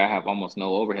basically, I have almost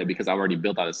no overhead because I've already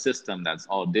built out a system that's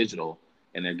all digital,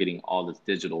 and they're getting all this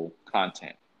digital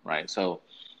content, right? So,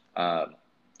 uh,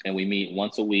 and we meet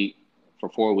once a week for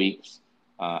 4 weeks.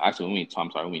 Actually, we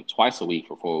meet twice a week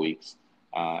for 4 weeks.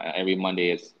 Every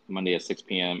Monday at 6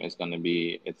 p.m. It's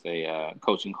a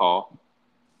coaching call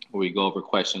where we go over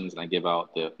questions and I give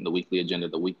out the weekly agenda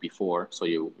the week before, so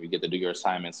you get to do your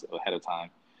assignments ahead of time.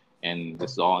 And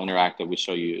this is all interactive. We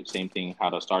show you the same thing, how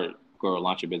to start, grow, or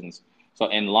launch your business. So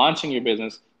in launching your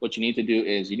business, what you need to do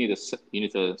is you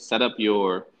need to set up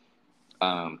your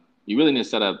you really need to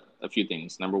set up a few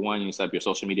things. Number one, you need to set up your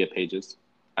social media pages.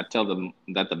 I tell them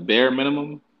that the bare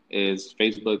minimum is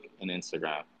Facebook and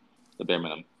Instagram, the bare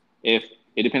minimum. If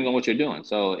it depends on what you're doing.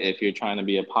 So if you're trying to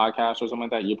be a podcast or something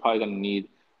like that, you're probably going to need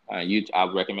YouTube. I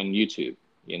would recommend YouTube.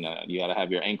 You got to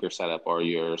have your Anchor set up or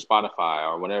your Spotify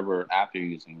or whatever app you're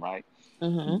using, right?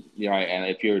 Mm-hmm. Yeah, right. And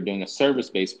if you're doing a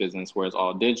service-based business where it's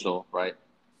all digital, right,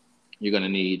 you're going to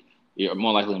need you're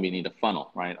more likely going to need a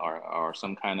funnel, right, or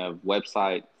some kind of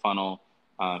website funnel,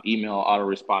 email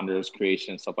autoresponders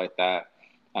creation, stuff like that.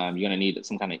 You're going to need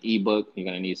some kind of ebook. You're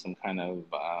going to need some kind of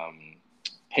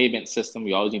payment system.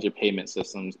 You always need your payment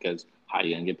systems because how are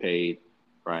you going to get paid,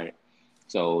 right?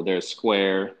 So there's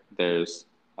Square, there's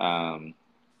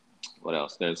what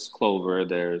else? There's Clover,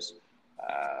 there's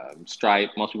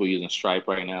Stripe. Most people are using Stripe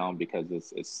right now because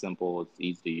it's simple, it's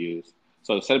easy to use.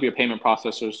 So set up your payment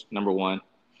processors, number one,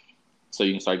 so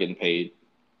you can start getting paid.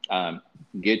 Um,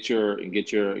 get your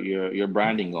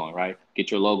branding going, right?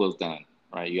 Get your logos done,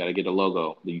 right? You got to get a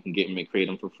logo that you can create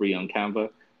them for free on Canva.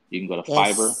 You can go to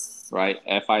Fiverr, Yes. right?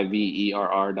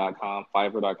 Fiverr.com,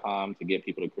 Fiverr.com to get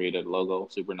people to create a logo.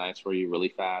 Super nice for you, really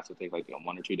fast. It'll take like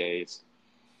 1 or 2 days.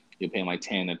 You'll pay them like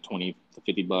 10 to 20 to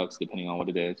 $50 depending on what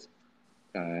it is,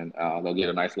 and they'll get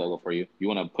a nice logo for you. You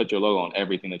want to put your logo on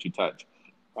everything that you touch,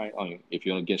 right? If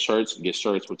you want to get shirts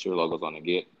with your logos on it.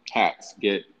 Get hats,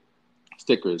 get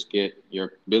stickers, get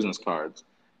your business cards,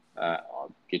 uh,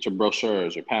 get your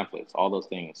brochures, your pamphlets, all those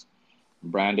things.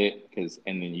 Brand it,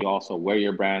 and then you also wear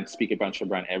your brand, speak about your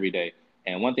brand every day.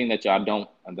 And one thing that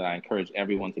I encourage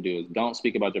everyone to do is don't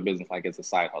speak about your business like it's a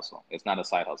side hustle. It's not a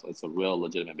side hustle. It's a real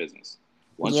legitimate business.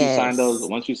 Yes.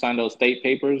 Once you sign those state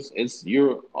papers,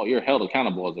 you're held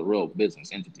accountable as a real business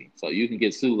entity. So you can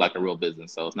get sued like a real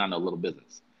business. So it's not no little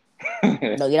business.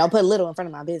 No, you don't put little in front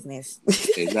of my business.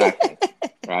 Exactly.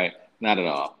 Right? Not at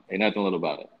all. Ain't nothing little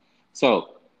about it.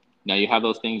 So now you have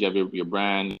those things. You have your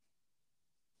brand.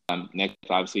 Next,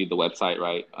 obviously, the website,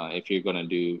 right? If you're going to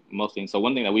do most things. So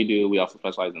one thing that we do, we also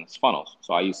specialize in funnels.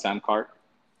 So I use Samcart.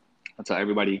 I tell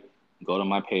everybody, go to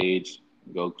my page,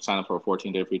 go sign up for a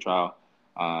 14-day free trial,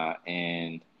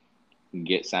 and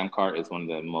get Samcart. Is one of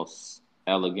the most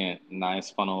elegant, nice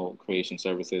funnel creation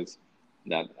services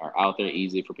that are out there,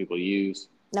 easy for people to use.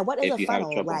 Now, what is a If you have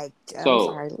funnel? trouble, Like, I'm so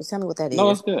sorry. Tell me what that no,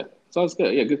 is. it's good. So it's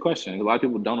good. Yeah, good question. A lot of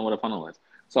people don't know what a funnel is.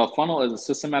 So a funnel is a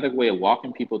systematic way of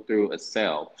walking people through a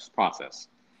sales process.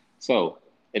 So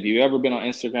if you've ever been on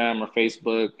Instagram or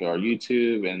Facebook or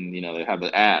YouTube and they have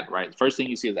an ad, right? The first thing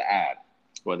you see is an ad,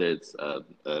 whether it's a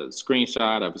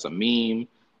screenshot or if it's a meme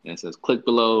and it says click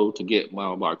below to get blah,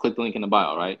 blah, blah. Click the link in the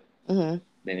bio, right? Mm-hmm.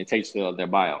 Then it takes you to their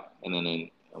bio. And then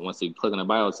And once you click on the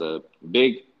bio, it's a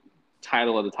big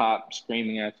title at the top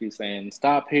screaming at you saying,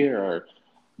 stop here, or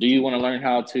do you want to learn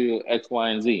how to X, Y,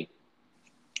 and Z?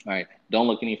 All right, don't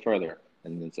look any further.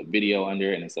 And it's a video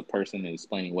under it, and it's a person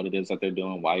explaining what it is that they're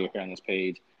doing, why you're here on this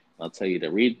page. I'll tell you to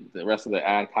read the rest of the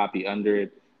ad copy under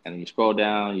it, and then you scroll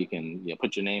down. You can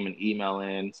put your name and email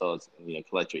in, so it's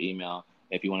collect your email.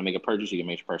 If you want to make a purchase, you can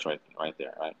make your purchase right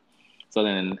there, right? So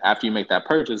then after you make that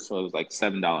purchase, so it was like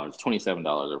 $7, $27,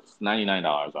 or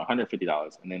 $99, or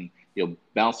 $150, and then you'll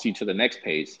bounce you to the next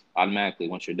page automatically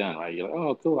once you're done, right? You're like,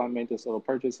 oh, cool, I made this little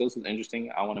purchase. This is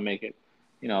interesting. I want to make it.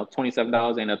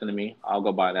 $27 ain't nothing to me. I'll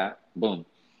go buy that. Boom.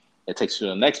 It takes you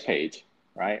to the next page,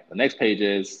 right? The next page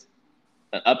is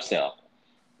an upsell.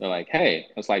 They're like, hey,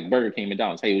 it's like Burger King,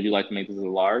 McDonald's. Hey, would you like to make this a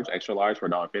large, extra large for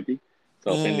 $1.50?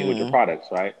 So fit me with your products,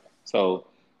 right? So,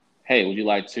 hey, would you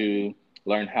like to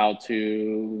learn how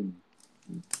to,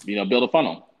 build a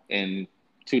funnel in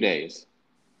 2 days?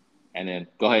 And then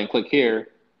go ahead and click here.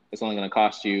 It's only going to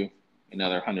cost you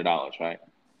another $100, right?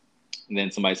 And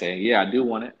then somebody say, yeah, I do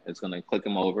want it. It's going to click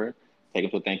them over, take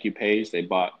them to a thank you page. They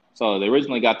bought. So they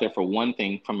originally got there for one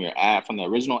thing from your ad, from the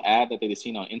original ad that they'd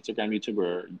seen on Instagram, YouTube,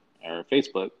 or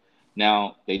Facebook.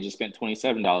 Now they just spent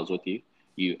 $27 with you.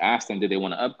 You asked them, did they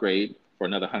want to upgrade for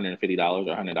another $150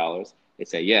 or $100? They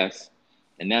say yes.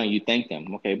 And now you thank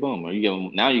them. Okay, boom. Or you give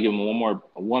them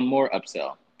one more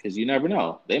upsell, because you never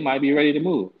know. They might be ready to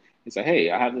move. You say,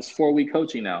 hey, I have this 4-week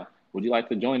coaching now. Would you like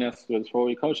to join us for this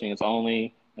 4-week coaching? It's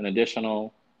only an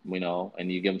additional,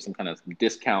 and you give them some kind of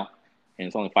discount, and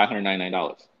it's only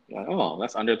 $599. You're like, oh,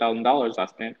 that's under $1,000 I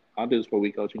spent. I'll do this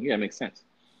 4-week coaching. Yeah, it makes sense.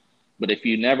 But if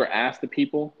you never ask the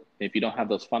people, if you don't have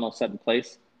those funnels set in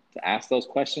place to ask those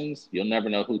questions, you'll never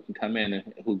know who can come in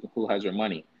and who has your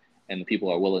money, and the people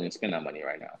are willing to spend that money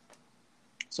right now.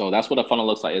 So that's what a funnel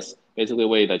looks like. It's basically a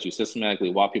way that you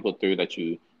systematically walk people through, that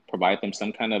you provide them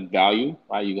some kind of value,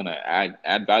 right? You're gonna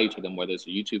add value to them, whether it's a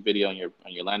YouTube video on your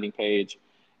landing page,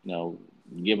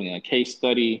 giving a case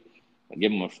study,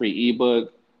 give them a free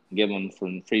ebook, give them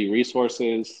some free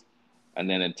resources, and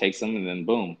then it takes them, and then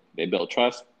boom, they build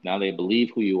trust. Now they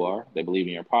believe who you are, they believe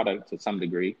in your product to some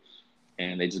degree,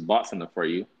 and they just bought something for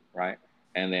you, right?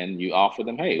 And then you offer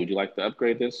them, hey, would you like to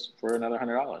upgrade this for another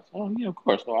 $100? Oh yeah, of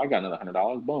course. Oh, I got another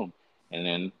 $100. Boom. And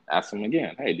then ask them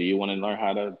again, hey, do you want to learn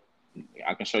how to?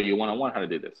 I can show you one-on-one how to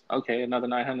do this. Okay, another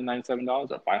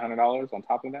 $997 or $500 on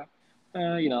top of that.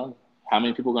 How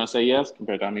many people are going to say yes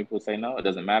compared to how many people say no? It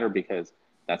doesn't matter, because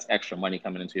that's extra money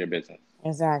coming into your business.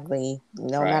 Exactly.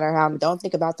 No matter how. Don't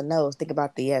think about the no's. Think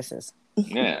about the yeses.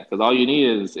 Yeah, because all you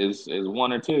need is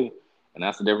one or two, and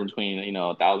that's the difference between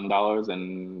 $1,000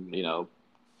 and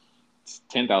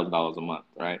 $10,000 a month,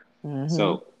 right? Mm-hmm.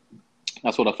 So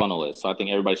that's what a funnel is. So I think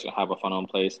everybody should have a funnel in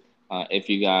place. If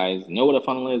you guys know what a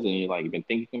funnel is, and you've been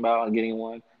thinking about getting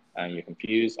one, and you're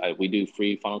confused, we do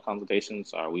free funnel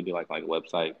consultations, or we do like a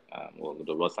website. We'll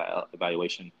do a website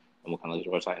evaluation, and we'll kind of look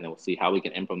at your website, and then we'll see how we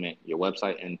can implement your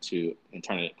website and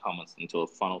turn it comments into a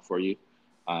funnel for you.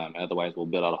 Otherwise, we'll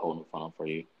build out a whole new funnel for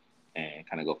you, and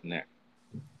kind of go from there.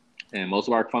 And most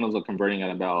of our funnels are converting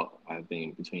at about, I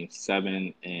think, between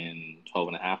 7 and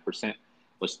 12.5%,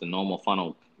 which the normal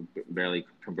funnel barely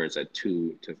converts at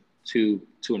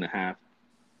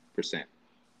 2.5%.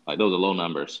 Like, those are low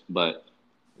numbers, but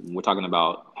we're talking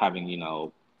about having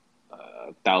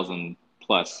 1,000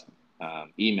 plus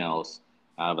emails.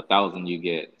 Out of 1,000, you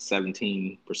get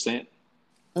 17%.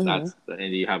 And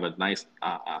you have a nice.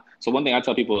 So one thing I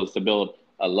tell people is to build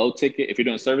a low ticket. If you're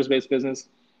doing service-based business,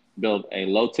 build a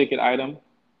low ticket item,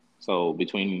 so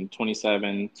between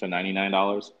 $27 to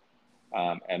 $99,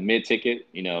 and mid ticket,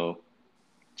 $297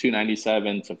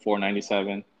 to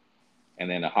 $497, and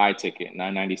then a high ticket,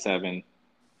 $997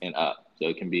 and up. So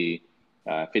it can be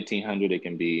 $1,500, it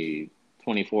can be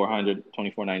 $2,400,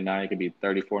 $2,499, it could be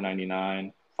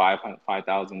 $3,499,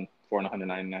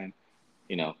 $5,499,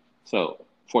 so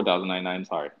 $4,099.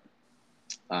 Sorry.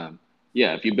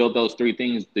 Yeah, if you build those three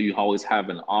things, you always have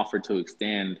an offer to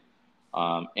extend,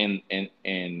 and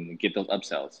get those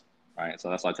upsells, right? So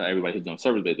that's why I tell everybody who's doing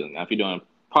service-based business. Now, if you're doing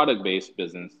product-based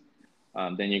business,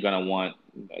 then you're gonna want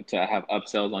to have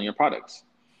upsells on your products.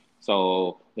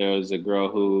 So there's a girl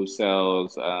who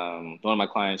sells. One of my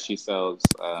clients, she sells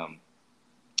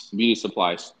beauty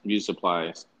supplies,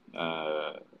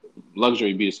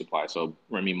 luxury beauty supplies. So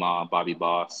Remy Ma, Bobbi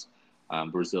Boss,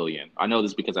 Brazilian. I know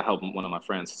this because I helped one of my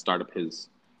friends start up his,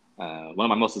 one of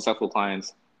my most successful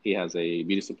clients. He has a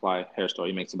beauty supply hair store.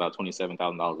 He makes about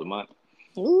 $27,000 a month.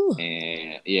 Ooh.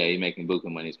 And yeah, he's making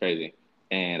buku money. It's crazy.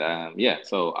 And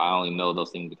so I only know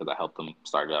those things because I helped them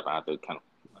start it up. I have to kind of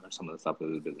learn some of the stuff of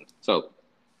his business. So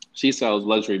she sells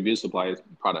luxury beauty supply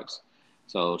products.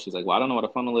 So she's like, well, I don't know what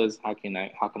a funnel is. How can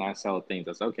I sell things?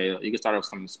 I said, okay, you can start off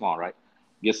something small, right?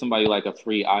 Get somebody like a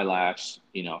free eyelash,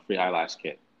 free eyelash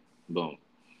kit. Boom.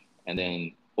 And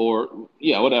then, or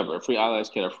yeah, whatever, a free eyelash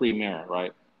kit, a free mirror,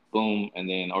 right? Boom. And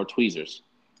then, or tweezers.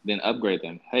 Then upgrade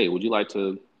them. Hey, would you like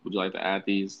to add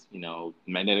these,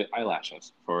 magnetic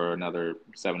eyelashes for another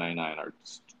 $7.99 or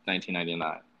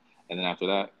 $19.99? And then after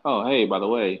that, oh, hey, by the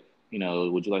way,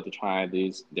 would you like to try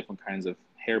these different kinds of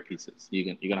hair pieces?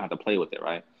 You're gonna have to play with it,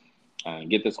 right?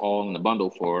 Get this all in the bundle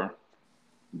for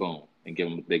boom, and give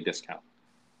them a big discount.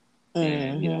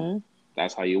 And Mm-hmm.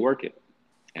 that's how you work it.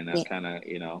 And Yeah, that's kind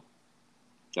of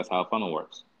that's how a funnel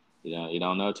works. You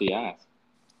don't know till you ask.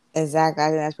 exactly. I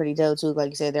think that's pretty dope too. Like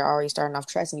you said, they're already starting off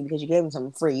trusting you because you gave them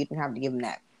something free. You didn't have to give them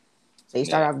that. So you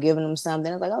start Yeah. off giving them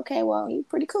something. It's like, okay, well, you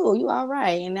pretty cool. You all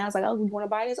right. And now it's like, oh, you want to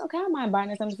buy this? Okay, I mind buying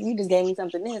this something from you. Just gave me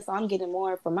something this. So I'm getting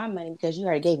more for my money because you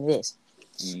already gave me this.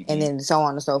 And Hmm. then so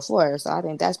on and so forth. So I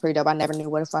think that's pretty dope. I never knew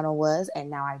what a funnel was. And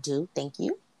now I do. Thank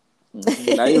you.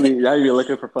 Hmm. Now you be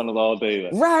looking for funnels all day.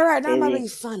 Then. Right, right. Now I'm about to Maybe. be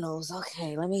funnels.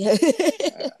 Okay, let me.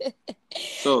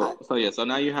 So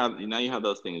now you have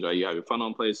those things, right? You have your funnel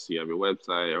in place. You have your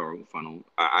website or funnel.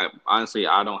 I honestly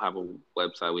I don't have a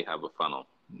website. We have a funnel.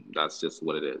 That's just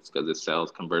what it is because it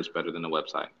sells converts better than the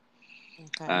website.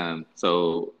 Okay.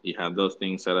 So you have those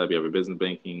things set up. You have your business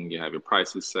banking. You have your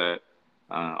prices set,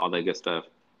 all that good stuff.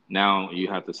 Now you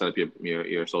have to set up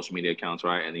your social media accounts,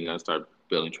 right? And you got to start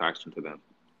building traction to them.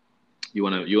 You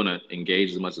want to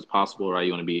engage as much as possible, right?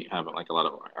 You want to be having like a lot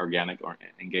of organic or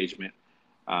engagement.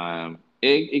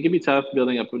 It can be tough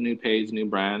building up a new page, new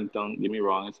brand. Don't get me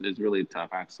wrong; it's really tough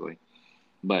actually.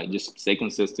 But just stay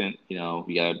consistent. You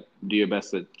gotta do your best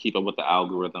to keep up with the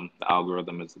algorithm. The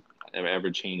algorithm is an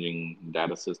ever-changing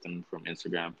data system from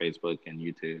Instagram, Facebook, and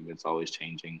YouTube. It's always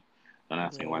changing. Don't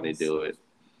ask me why they Yes. do it.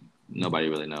 Nobody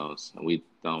really knows. We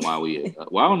don't why we.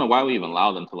 Well, I don't know why we even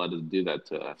allow them to let us do that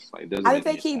to us. Like, it doesn't I think make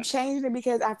they any keep sense. changing it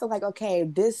because I feel like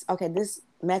this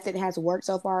method has worked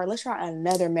so far. Let's try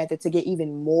another method to get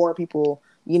even more people,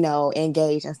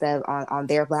 engaged and stuff on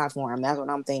their platform. That's what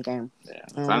I'm thinking. Yeah,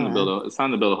 Uh-huh. it's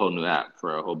time to build a whole new app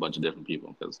for a whole bunch of different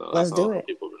people because Let's that's do all it.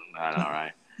 people. I know,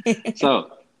 right?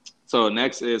 So, so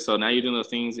now you're doing those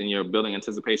things and you're building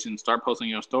anticipation. Start posting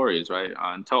your stories, right?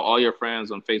 And tell all your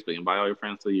friends on Facebook. Invite all your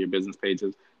friends to your business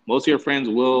pages. Most of your friends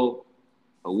will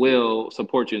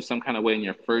support you in some kind of way in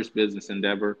your first business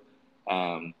endeavor.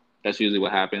 That's usually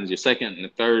what happens. Your second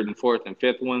and third and fourth and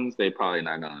fifth ones, they probably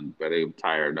not gonna, but they're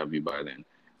tired of you by then.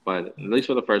 But at least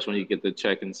for the first one, you get to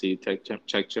check and see, check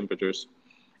temperatures,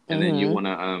 and then you Mm-hmm. want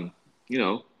to,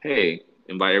 hey,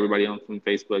 invite everybody on from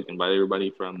Facebook, invite everybody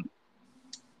from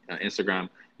Instagram.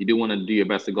 You do want to do your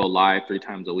best to go live 3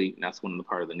 times a week. And that's one of the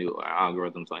part of the new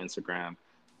algorithms on Instagram.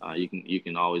 You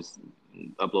can always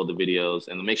upload the videos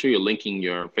and make sure you're linking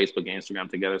your Facebook and Instagram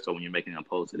together. So when you're making a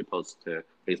post, it posts to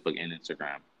Facebook and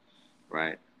Instagram,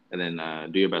 right? And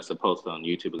then do your best to post on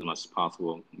YouTube as much as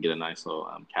possible. Get a nice little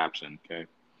caption, okay?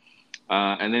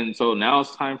 And then so now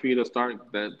it's time for you to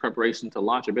start the preparation to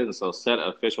launch your business. So set an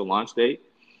official launch date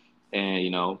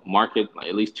and market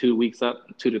at least 2 weeks up,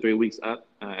 2 to 3 weeks up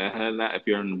ahead of that. If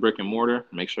you're in brick and mortar,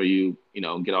 make sure you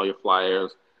get all your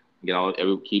flyers,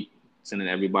 keep sending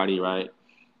everybody, right.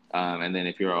 And then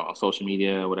if you're on social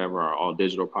media, whatever, or all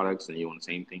digital products, and you want the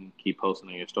same thing, keep posting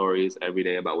on your stories every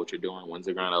day about what you're doing. When's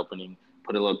the grand opening?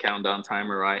 Put a little countdown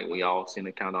timer, right? We all seen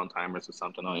the countdown timers or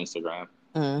something on Instagram,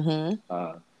 Mm-hmm.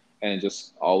 uh, and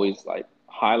just always like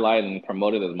highlight and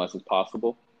promote it as much as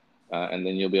possible. And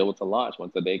then you'll be able to launch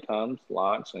once the day comes.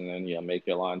 Launch, and then make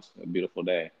your launch a beautiful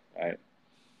day, right?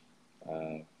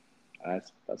 Uh,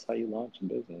 that's how you launch a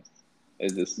business.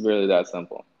 It's just really that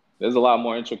simple. There's a lot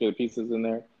more intricate pieces in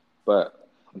there, but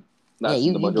Yeah, that's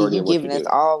you the you get majority you of what you giving us do.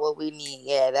 all what we need.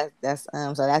 Yeah, that's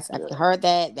so that's I've Yeah. heard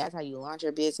that. That's how you launch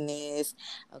your business.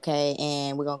 Okay,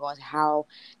 and we're gonna go into how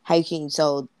you can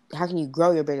how can you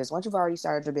grow your business once you've already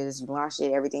started your business, you launched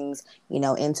it, everything's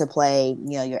into play.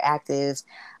 You're active.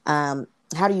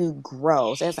 How do you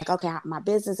grow? So it's like, okay, my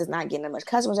business is not getting as much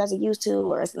customers as it used to,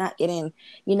 or it's not getting,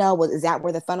 is that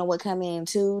where the funnel would come in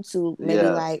too, to maybe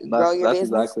Yes, like grow that's your that's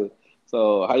business? exactly.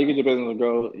 So how you get your business to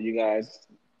grow? You guys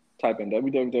type in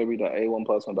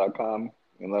www.a1plus1.com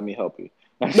and let me help you.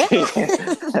 That's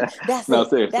No, it. That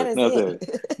seriously, is no, seriously,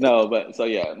 it. no. But so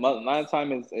yeah, nine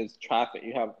time is traffic.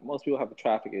 Most people have a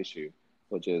traffic issue,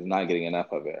 which is not getting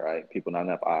enough of it, right? People not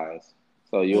enough eyes.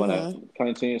 So you want to Mm-hmm.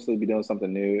 continuously be doing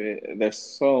something new. There's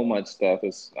so much stuff.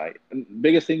 It's like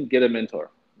biggest thing, get a mentor.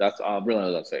 That's really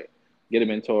what I'd say. Get a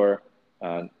mentor.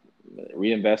 Uh,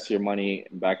 Reinvest your money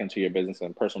back into your business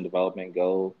and personal development.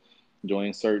 Go.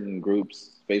 join certain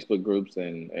groups, Facebook groups,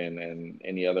 and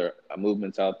any other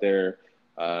movements out there.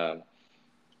 Um,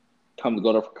 Come to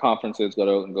go to conferences,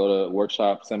 go to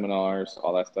workshops, seminars,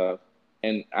 all that stuff,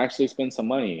 and actually spend some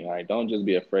money. All right, don't just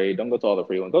be afraid. Don't go to all the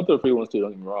free ones. Go to the free ones too.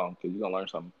 Don't get me wrong, because you're gonna learn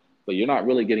something. But you're not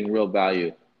really getting real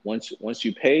value. Once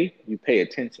you pay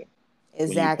attention. When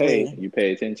Exactly. you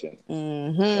pay attention, right?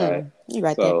 Mm-hmm. You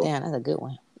write that So down. That's a good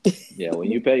one. yeah, when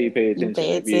you pay You attention.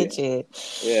 pay If you attention.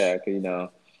 yeah, 'cause,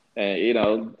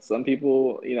 and some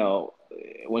people,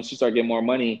 once you start getting more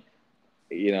money,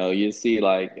 you see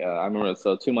like I remember,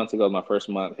 so 2 months ago, my first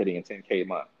month hitting a 10K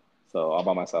month, so all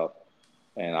by myself,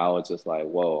 and I was just like,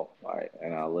 whoa, all right,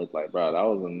 and I looked like, bro, that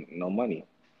was no money,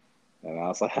 and I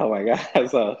was like, oh my god,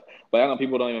 so, but I know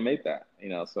people don't even make that,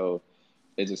 so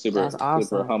it's just That's super super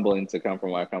awesome. humbling to come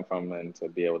from where I come from and to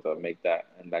be able to make that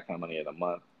and that kind of money in a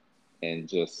month and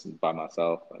just by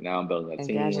myself. Now I'm building a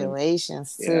team,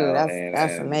 Congratulations too. That's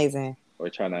and amazing. we're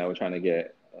trying to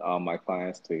get all my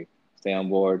clients to stay on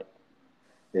board.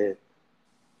 Yeah.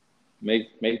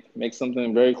 Make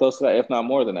something very close to that, if not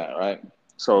more than that, right?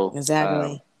 So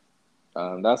Exactly.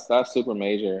 that's super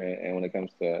major. And when it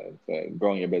comes to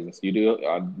growing your business, I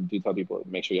do tell people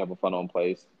make sure you have a funnel in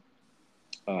place.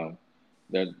 Um,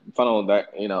 the funnel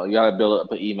that you gotta build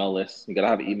up an email list. You gotta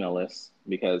have an email list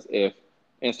because if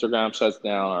Instagram shuts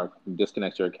down or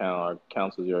disconnects your account or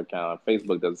cancels your account,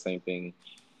 Facebook does the same thing.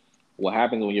 What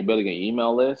happens when you're building an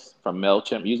email list from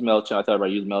Mailchimp? Use Mailchimp. I tell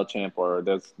everybody use Mailchimp, or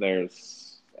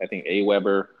there's I think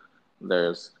Aweber,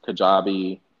 there's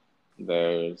Kajabi,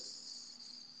 there's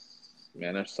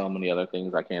so many other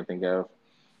things I can't think of.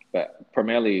 But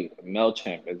primarily,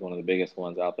 Mailchimp is one of the biggest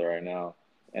ones out there right now,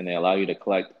 and they allow you to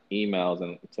collect emails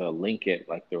and to link it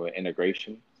like through an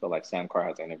integration. So like Samcar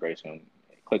has an integration,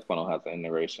 ClickFunnels has an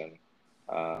integration,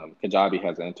 Kajabi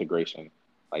has an integration,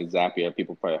 like Zapier.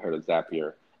 People probably heard of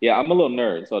Zapier. Yeah, I'm a little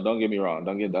nerd, so don't get me wrong.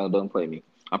 Don't play me.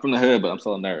 I'm from the hood, but I'm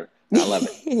still a nerd. And I love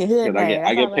it Good because I get nerd.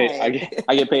 I That's all get paid right.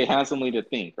 I get paid handsomely to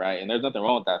think, right? And there's nothing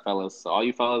wrong with that, fellas. So all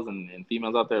you fellas and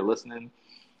females out there listening,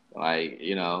 like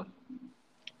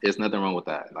there's nothing wrong with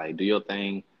that. Like, do your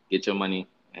thing, get your money,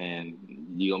 and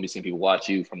you're gonna be seeing people watch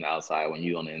you from the outside when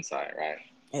you on the inside, right?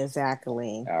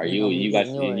 Exactly. Or You're you gonna be you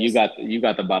getting got you yours. got you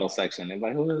got the bottle section. They're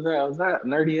like, who is that? Was that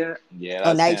nerdy yet? Yeah, Oh,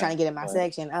 that's now you're trying to him. get in my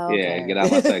section. Oh, Yeah, okay. get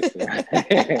out my section.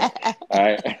 All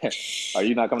right. Are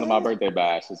you not coming to my birthday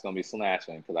bash? It's gonna be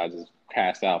snatching because I just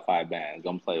cashed out 5 bands.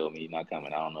 Don't play with me. You're not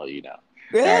coming. I don't know you now.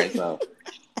 All right. So,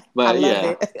 I but love yeah,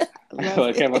 it. I love what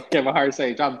it. Kevin Hart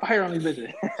say, drop fire on these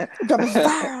Dropping bitches.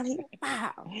 fire on you.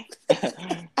 Wow.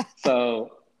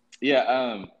 So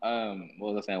yeah,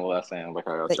 what was I saying? Like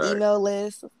I got The track. email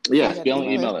list. So you Yes, got the building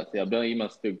email email list. list. Yeah, building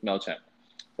emails through Mailchimp.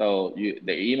 So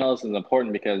the email list is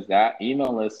important because that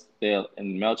email list they'll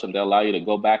in Mailchimp they'll allow you to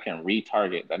go back and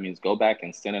retarget. That means go back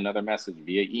and send another message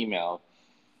via email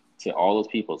to all those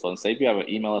people. So say if you have an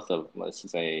email list of, let's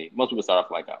just say, most people start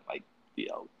off like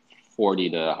 40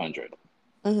 to 100,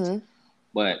 Mm-hmm.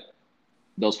 but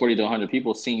those 40 to 100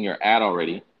 people seeing your ad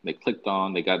already. They clicked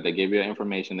on, they gave you your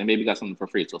information. They maybe got something for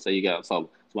free. So say you got, so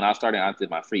when I started, I did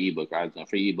my free ebook. Right? I did a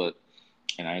free ebook,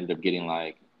 and I ended up getting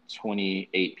like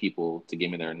 28 people to give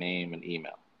me their name and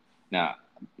email. Now,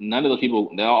 none of those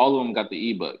people, all of them got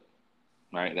the ebook,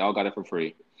 right? They all got it for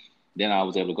free. Then I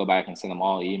was able to go back and send them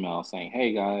all emails saying,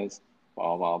 "Hey guys,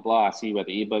 blah blah blah. I see you at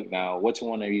the ebook. Now, which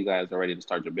one of you guys are ready to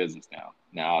start your business now?"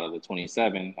 Now, out of the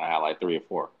 27, I had like 3 or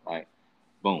 4, right?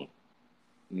 Boom.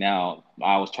 Now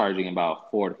I was charging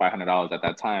about $400 to $500 at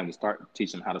that time to start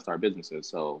teach them how to start businesses.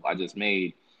 So I just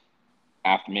made,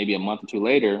 after maybe a month or two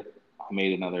later, I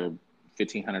made another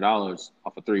 $1,500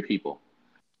 off of 3 people.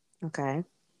 Okay.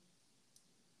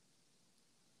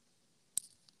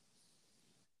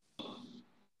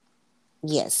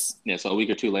 Yes. Yeah, so a week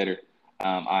or two later,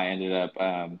 I ended up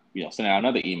sending out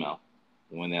another email.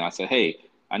 When then I said, "Hey,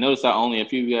 I noticed that only a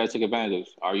few of you guys took advantage.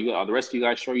 Are the rest of you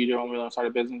guys sure you don't really want to start a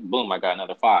business?" Boom, I got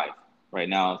another 5. Right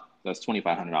now, that's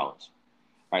 $2,500.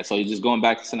 Right, so you're just going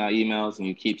back to send out emails, and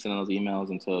you keep sending those emails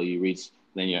until you reach.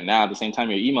 Then you're now at the same time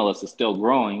your email list is still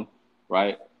growing,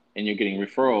 right? And you're getting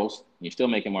referrals. And you're still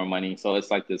making more money. So it's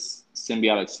like this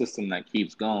symbiotic system that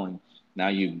keeps going. Now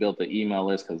you've built the email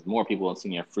list because more people are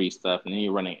seeing your free stuff, and then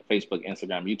you're running Facebook,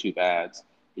 Instagram, YouTube ads.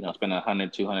 Spending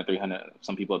 100, 200, 300,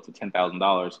 some people up to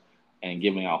 $10,000, and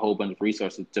giving out a whole bunch of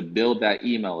resources to build that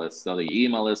email list. So the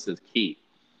email list is key.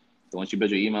 So once you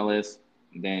build your email list,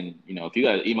 then if you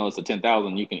got an email list of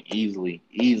 10,000, you can easily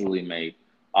make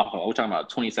off of, we're talking about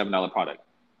 $27 product.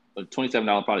 A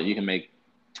 $27 product, you can make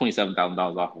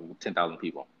 $27,000 off of 10,000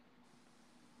 people.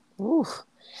 Ooh.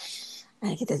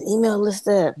 I get this email list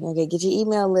up. Okay, get your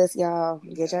email list, y'all.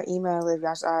 Get your email list.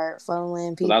 Y'all start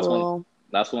funneling So people.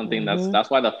 that's one thing. Mm-hmm. That's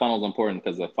why the funnel is important,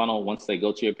 because the funnel, once they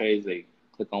go to your page, they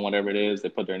click on whatever it is, they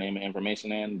put their name and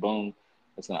information in, boom,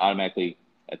 it's gonna automatically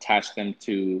attach them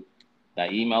to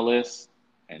that email list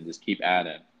and just keep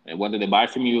adding. And whether they buy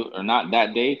from you or not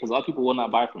that day, because a lot of people will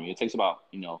not buy from you. It takes about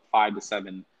 5 to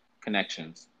 7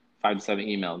 connections, 5 to 7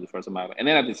 emails before somebody. And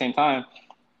then at the same time,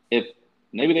 if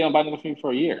maybe they don't buy anything from you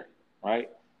for a year, right?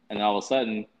 And then all of a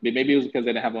sudden, maybe it was because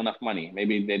they didn't have enough money.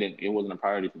 Maybe they didn't. It wasn't a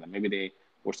priority for them. Maybe they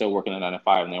were still working at 9 to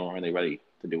 5 and they weren't really ready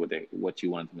to do what you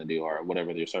wanted them to do, or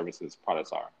whatever their services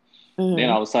products are. Then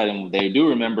Mm-hmm. all of a sudden they do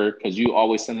remember, because you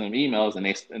always send them emails, and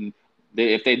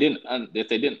if they didn't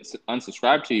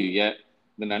unsubscribe to you yet,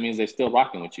 then that means they're still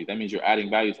rocking with you. That means you're adding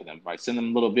value to them, right? Send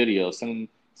them little videos, send them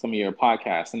some of your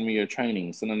podcasts, send them your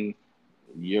training, send them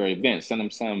your events, send them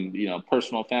some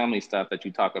personal family stuff that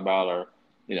you talk about, or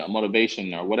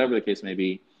motivation, or whatever the case may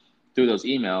be, through those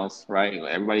emails, right?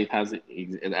 Everybody has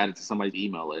it added to somebody's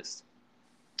email list.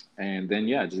 And then,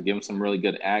 yeah, just give them some really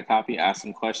good ad copy, ask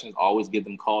them questions, always give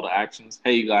them call to actions.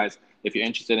 Hey, you guys, if you're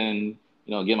interested in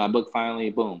getting my book,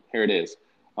 finally, boom, here it is.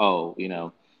 Oh,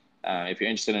 if you're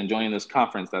interested in joining this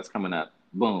conference that's coming up,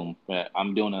 boom,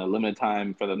 I'm doing a limited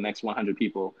time for the next 100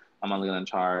 people. I'm only going to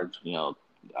charge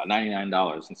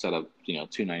 $99 instead of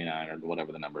 $299 or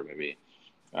whatever the number may be,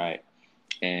 right?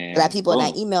 That And people in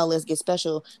that boom. email list get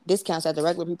special discounts that the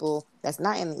regular people that's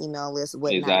not in the email list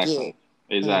would not get. Exactly.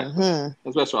 Exactly. Mm-hmm.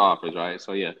 And special offers, right?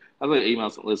 So yeah, that's like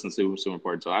emails. Listen, super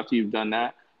important. So after you've done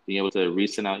that, being able to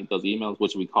resend out those emails,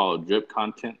 which we call drip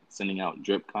content, sending out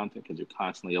drip content, because you're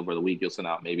constantly over the week, you'll send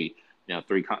out maybe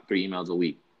three emails a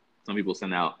week. Some people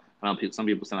send out. Some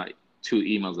people send out 2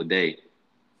 emails a day.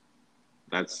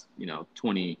 That's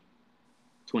 20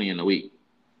 in a week.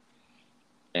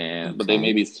 But they may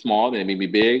Okay. be small, they may be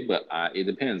big, but it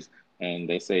depends. And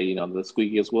they say the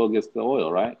squeakiest wheel gets the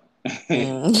oil, right?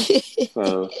 Mm.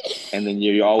 So, and then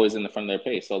you're always in the front of their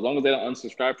page. So as long as they don't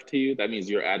unsubscribe to you, that means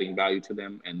you're adding value to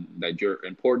them, and that you're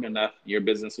important enough. Your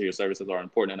business or your services are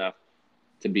important enough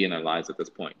to be in their lives at this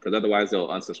point. Because otherwise, they'll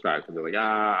unsubscribe because they're like,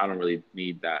 I don't really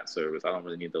need that service. I don't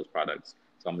really need those products.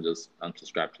 So I'm gonna just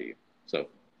unsubscribe to you. So,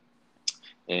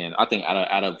 and I think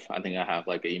I think I have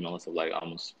like an email list of like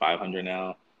almost 500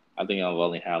 now. I think I've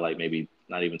only had like maybe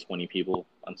not even 20 people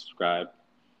unsubscribe.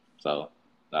 So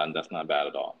that's not bad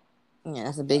at all. Yeah,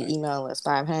 that's a All big right. email list.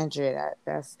 500.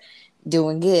 That's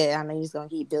doing good. I know you're just gonna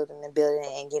keep building and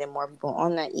building and getting more people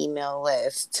on that email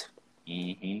list.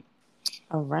 Mm-hmm.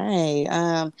 All right.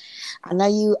 I know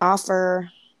you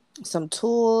offer some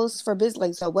tools for business.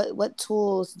 Like, so what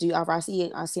tools do you offer? I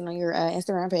seen on your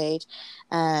Instagram page.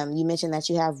 You mentioned that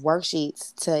you have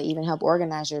worksheets to even help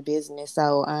organize your business.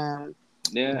 So,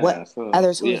 Yeah. what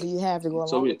other So tools yeah. do you have to go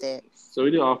So along we with that? so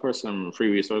we do offer some free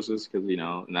resources, because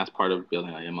and that's part of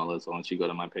building an MLS. So once you go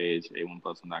to my page,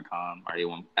 a1plus1.com, or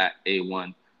a1 at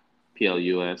a1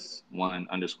 plus one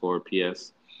underscore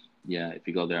ps. Yeah, if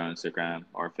you go there on Instagram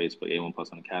or Facebook, A1 Plus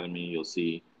One Academy, you'll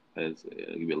see it'll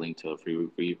give you a link to a free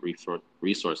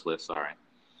resource list. Sorry.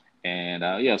 And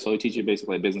yeah, so we teach you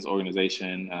basically like business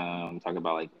organization. Talk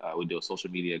about like we do a social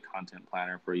media content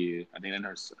planner for you. I think then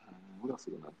there's what else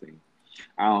is another thing?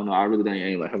 I don't know. I really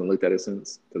don't like haven't looked at it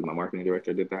since, because my marketing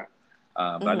director did that.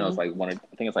 But I know it's Mm-hmm. like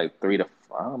I think it's like I don't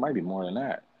know, it might be more than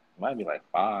that. It might be like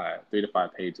 3 to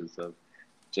 5 pages of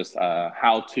just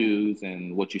how tos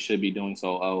and what you should be doing.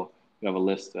 So, you have a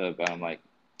list of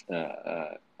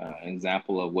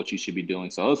example of what you should be doing.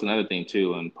 So that's another thing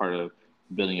too, and part of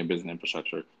building your business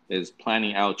infrastructure is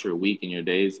planning out your week and your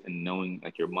days, and knowing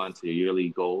like your months, your yearly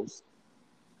goals,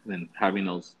 and then having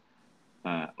those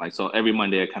so every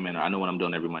Monday I come in, or I know what I'm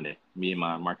doing every Monday. Me and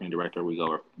my marketing director, we go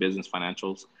over business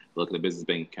financials, look at the business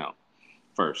bank account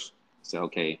first. Say,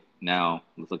 okay, now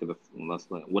let's look,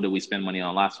 what did we spend money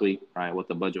on last week, right? What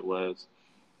the budget was.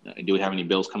 Do we have any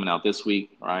bills coming out this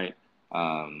week, right?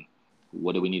 Um,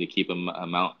 what do we need to keep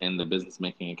amount in the business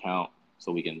banking account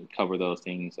so we can cover those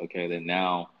things? Okay, then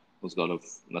now let's go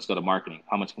to marketing.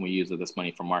 How much can we use of this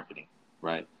money for marketing,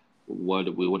 right? What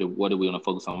do we want to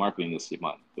focus on marketing this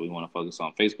month? Do we want to focus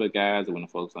on Facebook ads? Do we want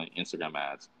to focus on Instagram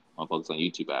ads? Want to focus on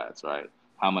YouTube ads, right?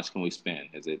 How much can we spend?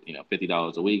 Is it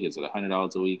 $50 a week? Is it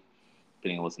 $100 a week?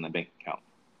 Depending on what's in the bank account.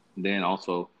 Then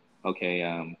also, okay,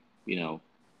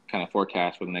 kind of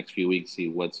forecast for the next few weeks, see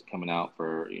what's coming out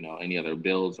for any other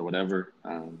bills or whatever,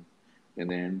 and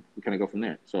then we kind of go from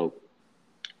there. So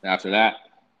after that,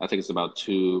 I think it's about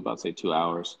say 2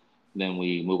 hours. Then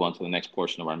we move on to the next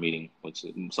portion of our meeting, which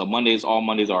is so all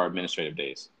Mondays are administrative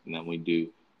days, and then we do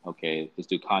okay. Let's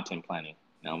do content planning.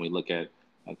 Now we look at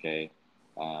okay.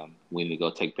 We need to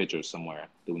go take pictures somewhere.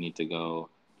 Do we need to go?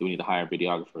 Do we need to hire a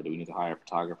videographer? Do we need to hire a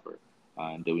photographer?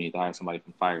 Do we need to hire somebody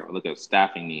from fire? Look at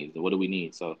staffing needs. What do we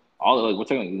need? So we're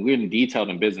talking. We're detailed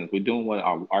in business. We're doing what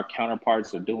our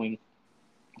counterparts are doing.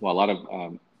 Well, a lot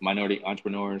of minority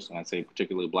entrepreneurs, and I'd say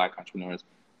particularly Black entrepreneurs,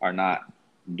 are not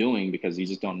doing because you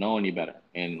just don't know any better.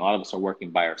 And a lot of us are working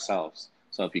by ourselves.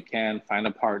 So if you can find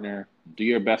a partner, do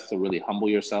your best to really humble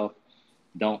yourself.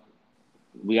 Don't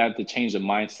We have to change the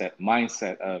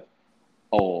mindset of,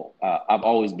 oh, I've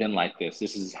always been like this.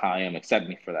 This is how I am. Accept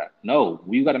me for that. No,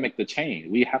 we got to make the change.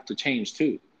 We have to change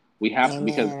too. We have to,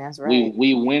 because Amen. That's right.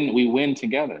 we win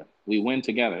together. We win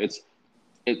together. This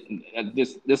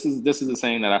is the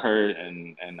saying that I heard,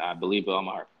 and I believe it on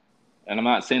my heart. And I'm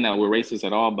not saying that we're racist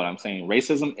at all, but I'm saying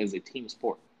racism is a team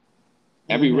sport.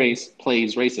 Every Mm-hmm. race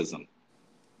plays racism.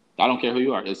 I don't care who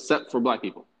you are, except for Black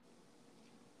people.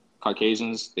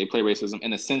 Caucasians, they play racism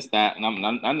in the sense that, and I'm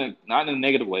not in a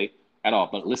negative way at all,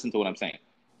 but listen to what I'm saying.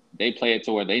 They play it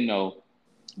to where they know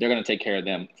they're going to take care of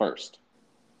them first.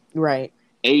 Right.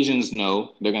 Asians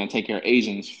know they're going to take care of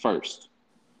Asians first.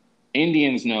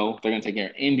 Indians know they're going to take care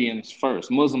of Indians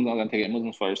first. Muslims are going to take care of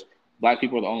Muslims first. Black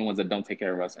people are the only ones that don't take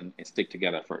care of us and stick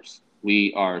together first.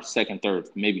 We are second, third,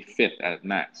 maybe fifth at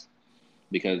max,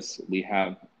 because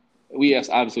yes,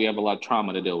 obviously we have a lot of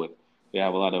trauma to deal with. We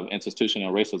have a lot of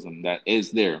institutional racism that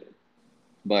is there.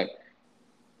 But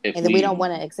if And then we don't we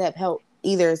want to accept help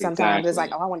either. Sometimes it's like,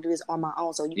 exactly, oh, I want to do this on my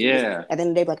own. So you can just, yeah, at the end of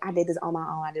the day, be like, I did this on my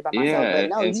own. I did it by myself. But yeah,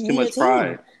 no, it's you too need a much team.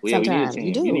 pride. Yeah, we need a Sometimes you team.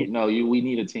 You do. need no, you we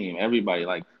need a team. Everybody,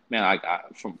 like, man,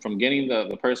 from getting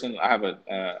the person. I have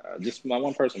a just my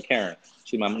one person, Karen.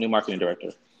 She's my new marketing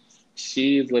director.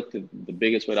 She's lifted the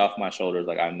biggest weight off my shoulders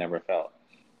like I've never felt.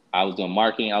 I was doing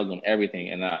marketing, I was doing everything,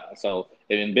 and so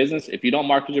in business, if you don't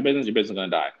market your business is gonna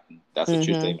die. That's a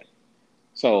true Mm-hmm. statement.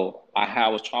 So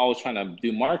was always trying to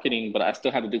do marketing, but I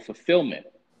still had to do fulfillment.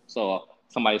 So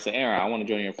somebody said, Aaron, I want to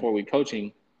join your 4-week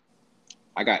coaching.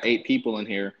 I got 8 people in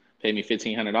here, pay me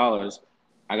 $1,500.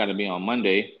 I got to be on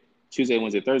Monday, Tuesday,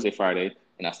 Wednesday, Thursday, Friday,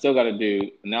 and I still got to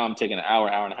do. Now I'm taking an hour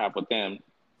and a half with them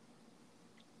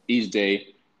each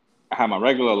day. I have my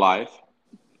regular life.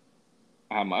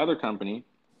 I have my other company,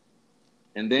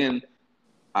 and then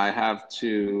I have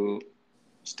to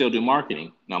still do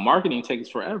marketing. Now, marketing takes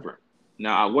forever.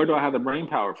 Now, where do I have the brain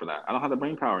power for that? I don't have the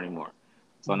brain power anymore.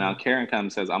 So now Mm-hmm. Karen comes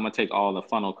and says, I'm gonna take all the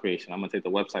funnel creation. I'm gonna take the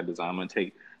website design. I'm gonna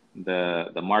take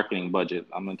the marketing budget.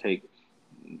 I'm gonna take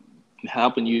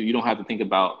helping you. You don't have to think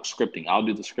about scripting. I'll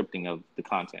do the scripting of the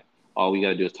content. All we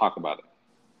gotta do is talk about it.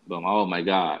 Boom. Oh my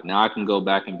God. Now I can go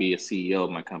back and be a CEO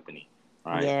of my company.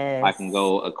 All right. I can Yes.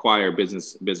 go acquire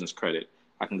business credit.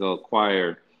 I can go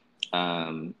acquire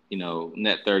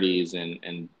net 30s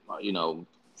and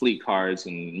fleet cards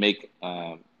and make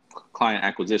client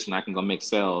acquisition. I can go make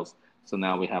sales. So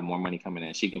now we have more money coming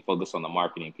in. She can focus on the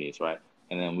marketing piece, right?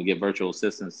 And then we get virtual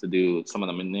assistants to do some of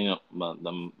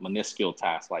the minuscule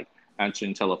tasks like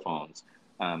answering telephones,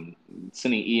 um,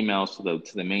 sending emails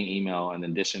to the main email, and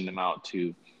then dishing them out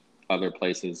to other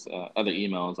places, other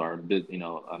emails, or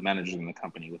managers in the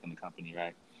company within the company,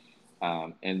 right?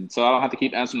 And so I don't have to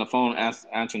keep answering the phone,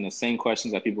 answering the same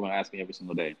questions that people are going to ask me every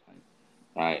single day.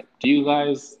 All right. Do you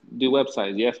guys do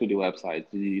websites? Yes, we do websites.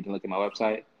 Do you look at my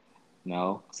website?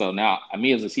 No. So now,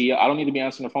 me as a CEO, I don't need to be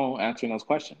answering the phone, answering those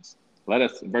questions. Let a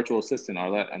virtual assistant or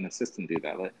let an assistant do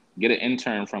that. Get an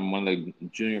intern from one of the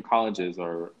junior colleges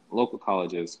or local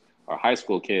colleges or high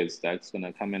school kids that's going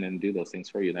to come in and do those things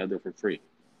for you. They'll do it for free.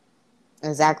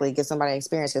 Exactly. Get somebody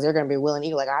experience because they're going to be willing.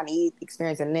 You like, I need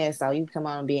experience in this. So you come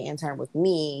on and be an intern with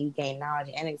me. You gain knowledge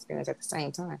and experience at the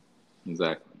same time.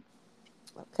 Exactly.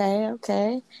 Okay.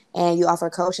 Okay. And you offer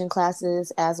coaching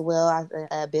classes as well as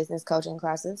business coaching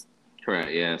classes.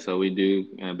 Correct. Yeah. So we do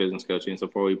business coaching. It's a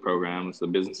 4-week program. It's a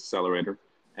business accelerator,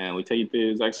 and we take you through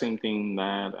the exact same thing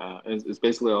that it's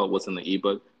basically all what's in the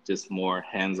ebook, just more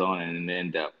hands-on and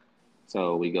in depth.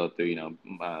 So we go through,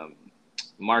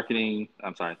 marketing.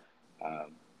 I'm sorry, uh,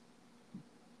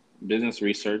 business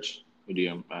research. We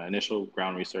do initial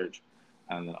ground research,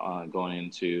 and going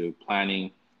into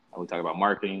planning. We talk about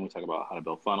marketing. We talk about how to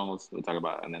build funnels. We talk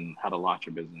about and then how to launch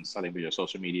your business, setting up your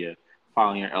social media,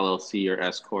 filing your LLC or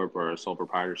S corp or a sole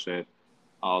proprietorship,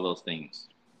 all those things.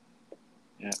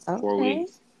 Yeah, 4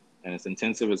 weeks, Okay. and it's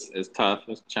intensive. It's tough.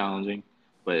 It's challenging,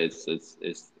 but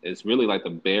it's really like the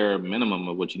bare minimum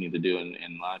of what you need to do. And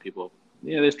a lot of people,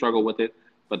 yeah, they struggle with it,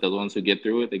 but the ones who get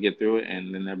through it, they get through it,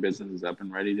 and then their business is up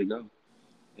and ready to go,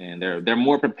 and they're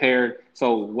more prepared.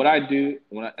 So what I do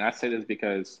and I say this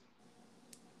because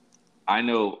I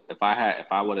know if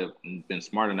I would have been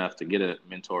smart enough to get a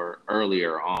mentor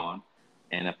earlier on,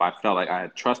 And if I felt like I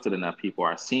had trusted enough people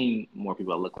or seen more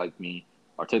people that look like me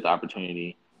or took the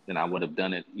opportunity, then I would have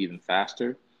done it even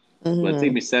faster. But it took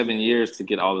Mm-hmm. me 7 years to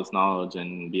get all this knowledge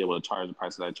and be able to charge the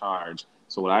price that I charge.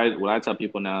 So what I tell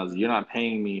people now is, you're not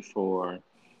paying me for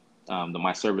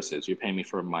my services. You're paying me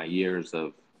for my years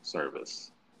of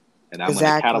service. And I'm going to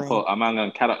Exactly. catapult. I'm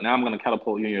going to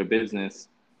catapult you in your business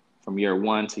from year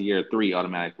 1 to year 3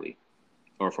 automatically,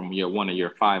 or from year 1 to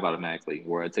year 5 automatically.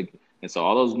 Where it took, and so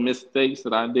all those mistakes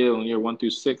that I did in year 1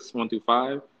 through 6, 1 through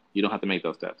 5, you don't have to make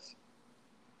those steps.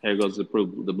 Here goes the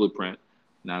blueprint.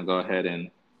 Now go ahead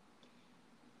and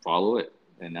follow it.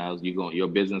 And now your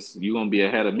business, you're gonna be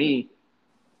ahead of me.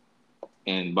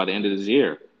 And by the end of this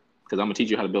year, because I'm gonna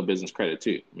teach you how to build business credit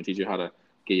too. I'm gonna teach you how to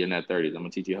get your net 30s. I'm gonna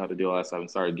teach you how to do all that stuff and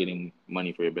start getting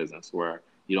money for your business, where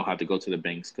you don't have to go to the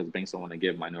banks, because banks don't want to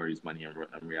give minorities money in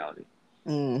reality.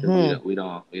 Because Mm-hmm. we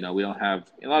don't have,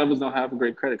 a lot of us don't have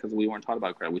great credit because we weren't taught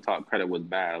about credit. We taught credit was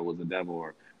bad, it was the devil,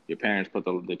 or your parents put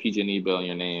the PG&E bill in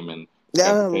your name and you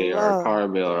have to Oh pay our Lord. car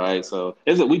bill, right? So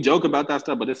we joke about that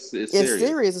stuff, but it's It's serious.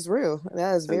 serious. It's real.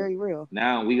 That is Because very real.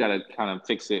 now we gotta kind of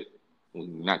fix it.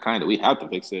 Not kind of, we have to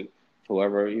fix it.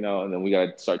 However, and then we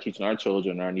gotta start teaching our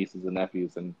children, our nieces and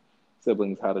nephews and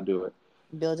siblings how to do it.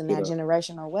 Building You that know,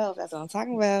 generational wealth. That's what I'm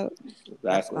talking about.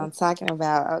 That's what exactly. I'm talking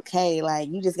about. Okay, like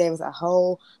you just gave us a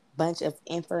whole bunch of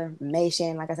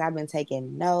information. Like I said, I've been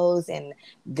taking notes, and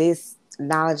this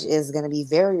knowledge is going to be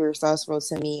very resourceful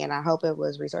to me. And I hope it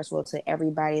was resourceful to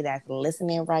everybody that's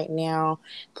listening right now.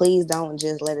 Please don't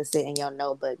just let it sit in your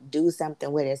note, but do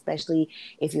something with it, especially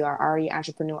if you are already an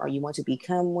entrepreneur or you want to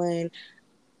become one.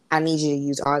 I need you to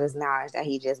use all this knowledge that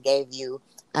he just gave you.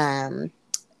 Um,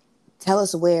 Tell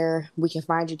us where we can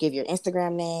find you. Give your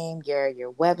Instagram name,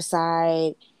 your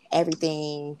website,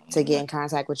 everything to All get right. in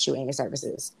contact with you and your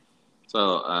services.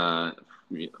 So on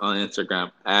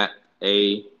Instagram at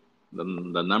a the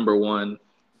number one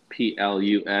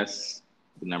plus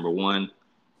the number one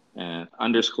and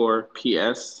underscore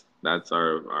ps. That's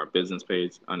our business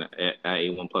page on at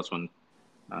a1 plus one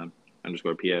um,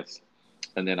 underscore ps.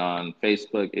 And then on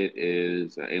Facebook, it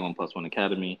is A1 Plus One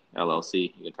Academy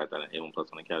LLC. You can type that in, A1 Plus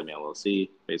One Academy LLC,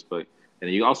 Facebook. And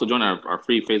then you can also join our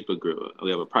free Facebook group. We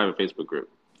have a private Facebook group.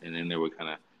 And then there we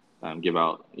kind of give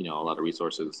out, a lot of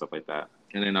resources and stuff like that.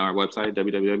 And then our website,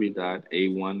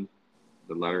 www.a1,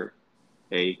 the letter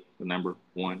A, the number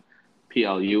one,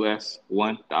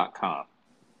 plus1.com.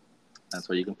 That's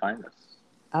where you can find us.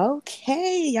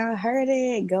 Okay, y'all heard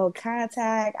it. Go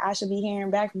contact. I should be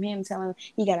hearing back from him telling him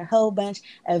he got a whole bunch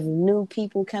of new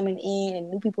people coming in and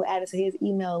new people added to his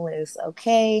email list.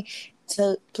 Okay.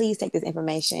 So please take this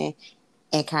information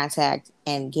and contact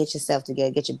and get yourself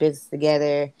together, get your business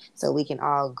together so we can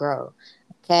all grow.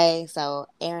 Okay, so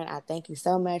Aaron, I thank you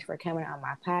so much for coming on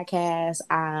my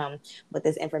podcast. With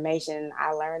this information,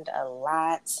 I learned a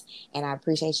lot, and I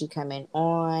appreciate you coming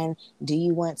on. Do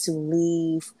you want to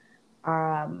leave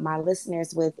my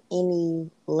listeners with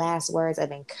any last words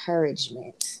of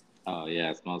encouragement? Oh,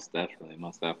 yes, most definitely.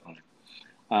 Most definitely.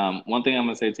 One thing I'm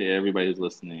going to say to everybody who's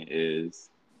listening is,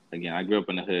 again, I grew up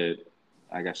in the hood.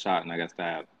 I got shot and I got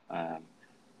stabbed.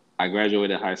 I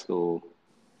graduated high school,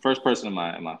 first person in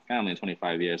my family in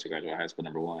 25 years to graduate high school,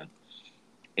 number one,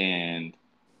 and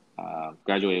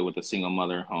graduated with a single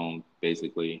mother home,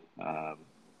 basically.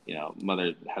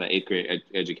 Mother had an eighth grade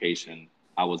education.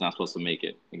 I was not supposed to make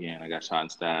it. Again, I got shot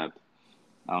and stabbed.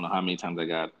 I don't know how many times I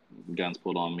got guns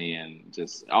pulled on me and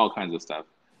just all kinds of stuff.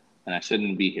 And I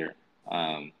shouldn't be here,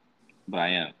 but I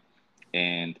am.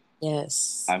 And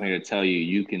Yes. I'm here to tell you,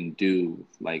 you can do,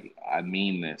 like, I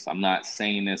mean this. I'm not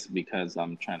saying this because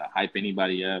I'm trying to hype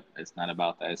anybody up. It's not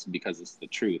about that. It's because it's the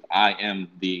truth. I am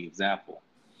the example.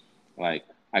 Like,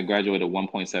 I graduated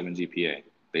 1.7 GPA.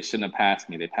 They shouldn't have passed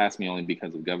me. They passed me only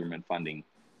because of government funding,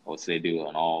 which they do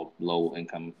in all low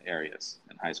income areas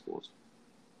and high schools.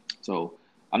 So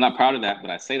I'm not proud of that, but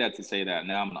I say that to say that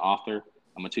now I'm an author.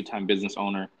 I'm a two-time business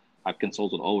owner. I've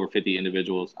consulted over 50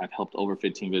 individuals. I've helped over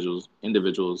 15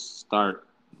 individuals start,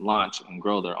 launch, and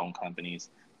grow their own companies.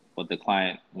 But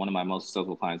one of my most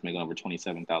successful clients, making over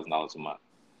 $27,000 a month.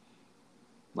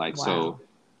 Like, so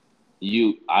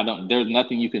Wow. I don't. There's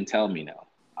nothing you can tell me now.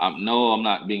 No, I'm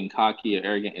not being cocky or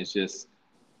arrogant. It's just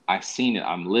I've seen it.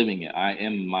 I'm living it. I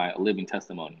am my living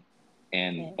testimony.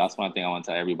 And Yes. that's one thing I want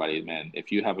to tell everybody, man.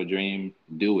 If you have a dream,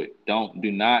 do it.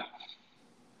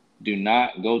 Do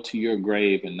not go to your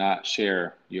grave and not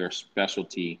share your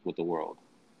specialty with the world.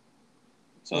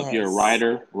 So if you're a Yes.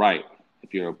 writer, write.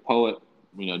 If you're a poet,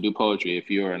 do poetry.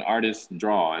 If you're an artist,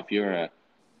 draw. If you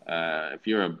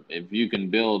can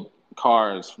build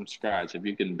cars from scratch, if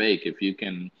you can bake, if you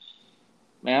can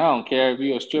Man, I don't care if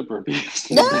you're a stripper, be the best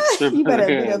You stripper better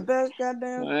be there the is. best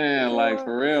goddamn Man, like boy.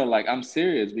 for real, like I'm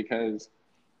serious because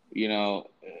you know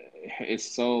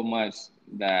it's so much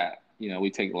that we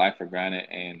take life for granted.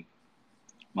 And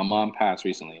my mom passed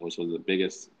recently, which was the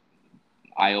biggest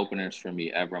eye openers for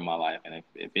me ever in my life. And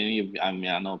if any of, I mean,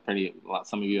 I know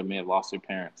some of you may have lost your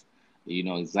parents. You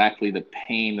know exactly the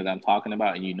pain that I'm talking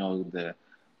about, and you know the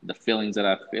feelings that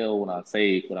I feel when I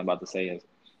say what I'm about to say is,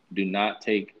 do not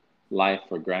take life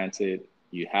for granted.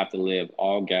 You have to live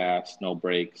all gas, no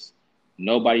brakes.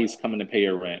 Nobody's coming to pay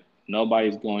your rent.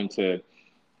 Nobody's going to,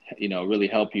 really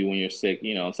help you when you're sick.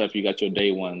 Except if you got your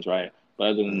day ones, right? But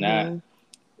other than that,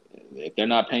 Mm-hmm. if they're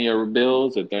not paying your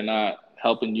bills, if they're not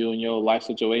helping you in your life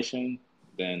situation,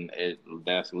 then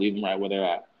that's leave them right where they're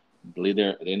at. Leave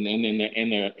their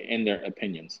in their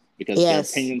opinions, because their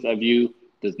Yes. opinions of you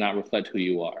does not reflect who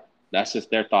you are. That's just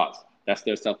their thoughts. That's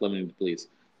their self-limiting beliefs.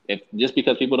 If just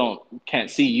because people can't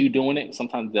see you doing it,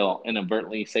 sometimes they'll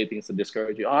inadvertently say things to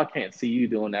discourage you. Oh, I can't see you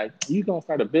doing that. You gonna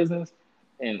start a business,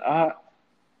 and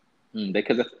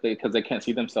because they can't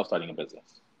see themselves starting a business.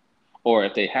 Or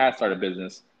if they had started a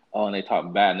business, and they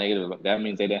talk bad, negative, that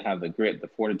means they didn't have the grit, the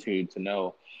fortitude to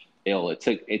know, it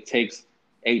takes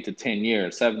 8 to 10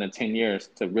 years, 7 to 10 years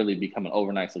to really become an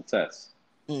overnight success.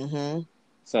 Mm-hmm.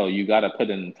 So you got to put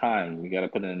in time, you got to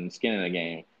put in skin in the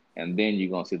game, and then you're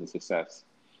gonna see the success.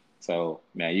 So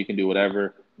man, you can do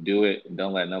whatever, do it.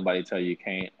 Don't let nobody tell you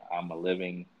can't. I'm a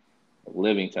living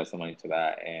testimony to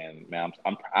that. And man,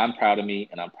 I'm proud of me,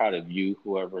 and I'm proud of you,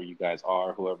 whoever you guys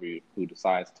are, who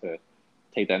decides to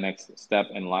take that next step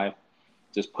in life.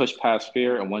 Just push past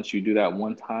fear, and once you do that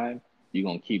one time, you're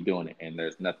gonna keep doing it, and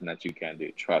there's nothing that you can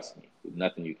do. Trust me, there's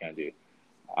nothing you can do.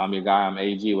 I'm your guy. I'm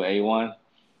AG with A1,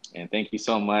 and thank you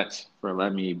so much for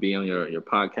letting me be on your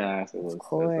podcast. Of It's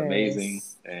amazing,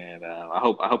 course. and I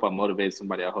hope I motivated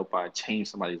somebody. I hope I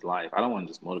changed somebody's life. I don't want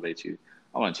to just motivate you.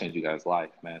 I want to change you guys' life,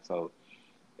 man. So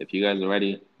if you guys are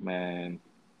ready, man,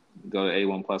 go to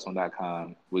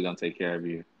a1plus1.com. We're gonna take care of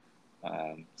you.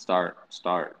 Just start. That's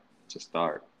all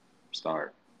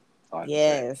I have to say.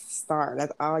 Yes, start.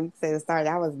 That's all you said. Start.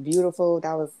 That was beautiful.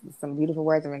 That was some beautiful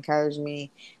words of encouragement.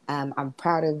 I'm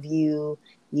proud of you.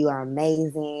 You are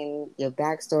amazing. Your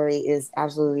backstory is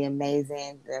absolutely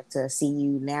amazing. To see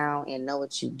you now and know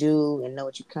what you do and know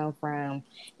what you come from,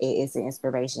 it's an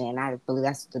inspiration. And I believe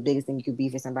that's the biggest thing you could be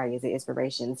for somebody, is an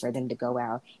inspiration for them to go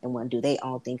out and want to do their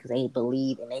own thing because they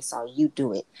believe and they saw you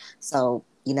do it. So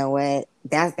you know what?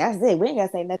 That's it. We ain't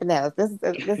gotta say nothing else. This is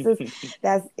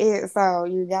that's it. So,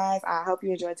 you guys, I hope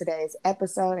you enjoyed today's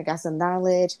episode and got some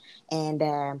knowledge.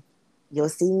 And you'll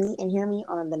see me and hear me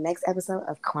on the next episode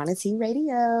of Quantity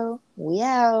Radio. We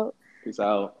out. Peace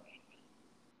out.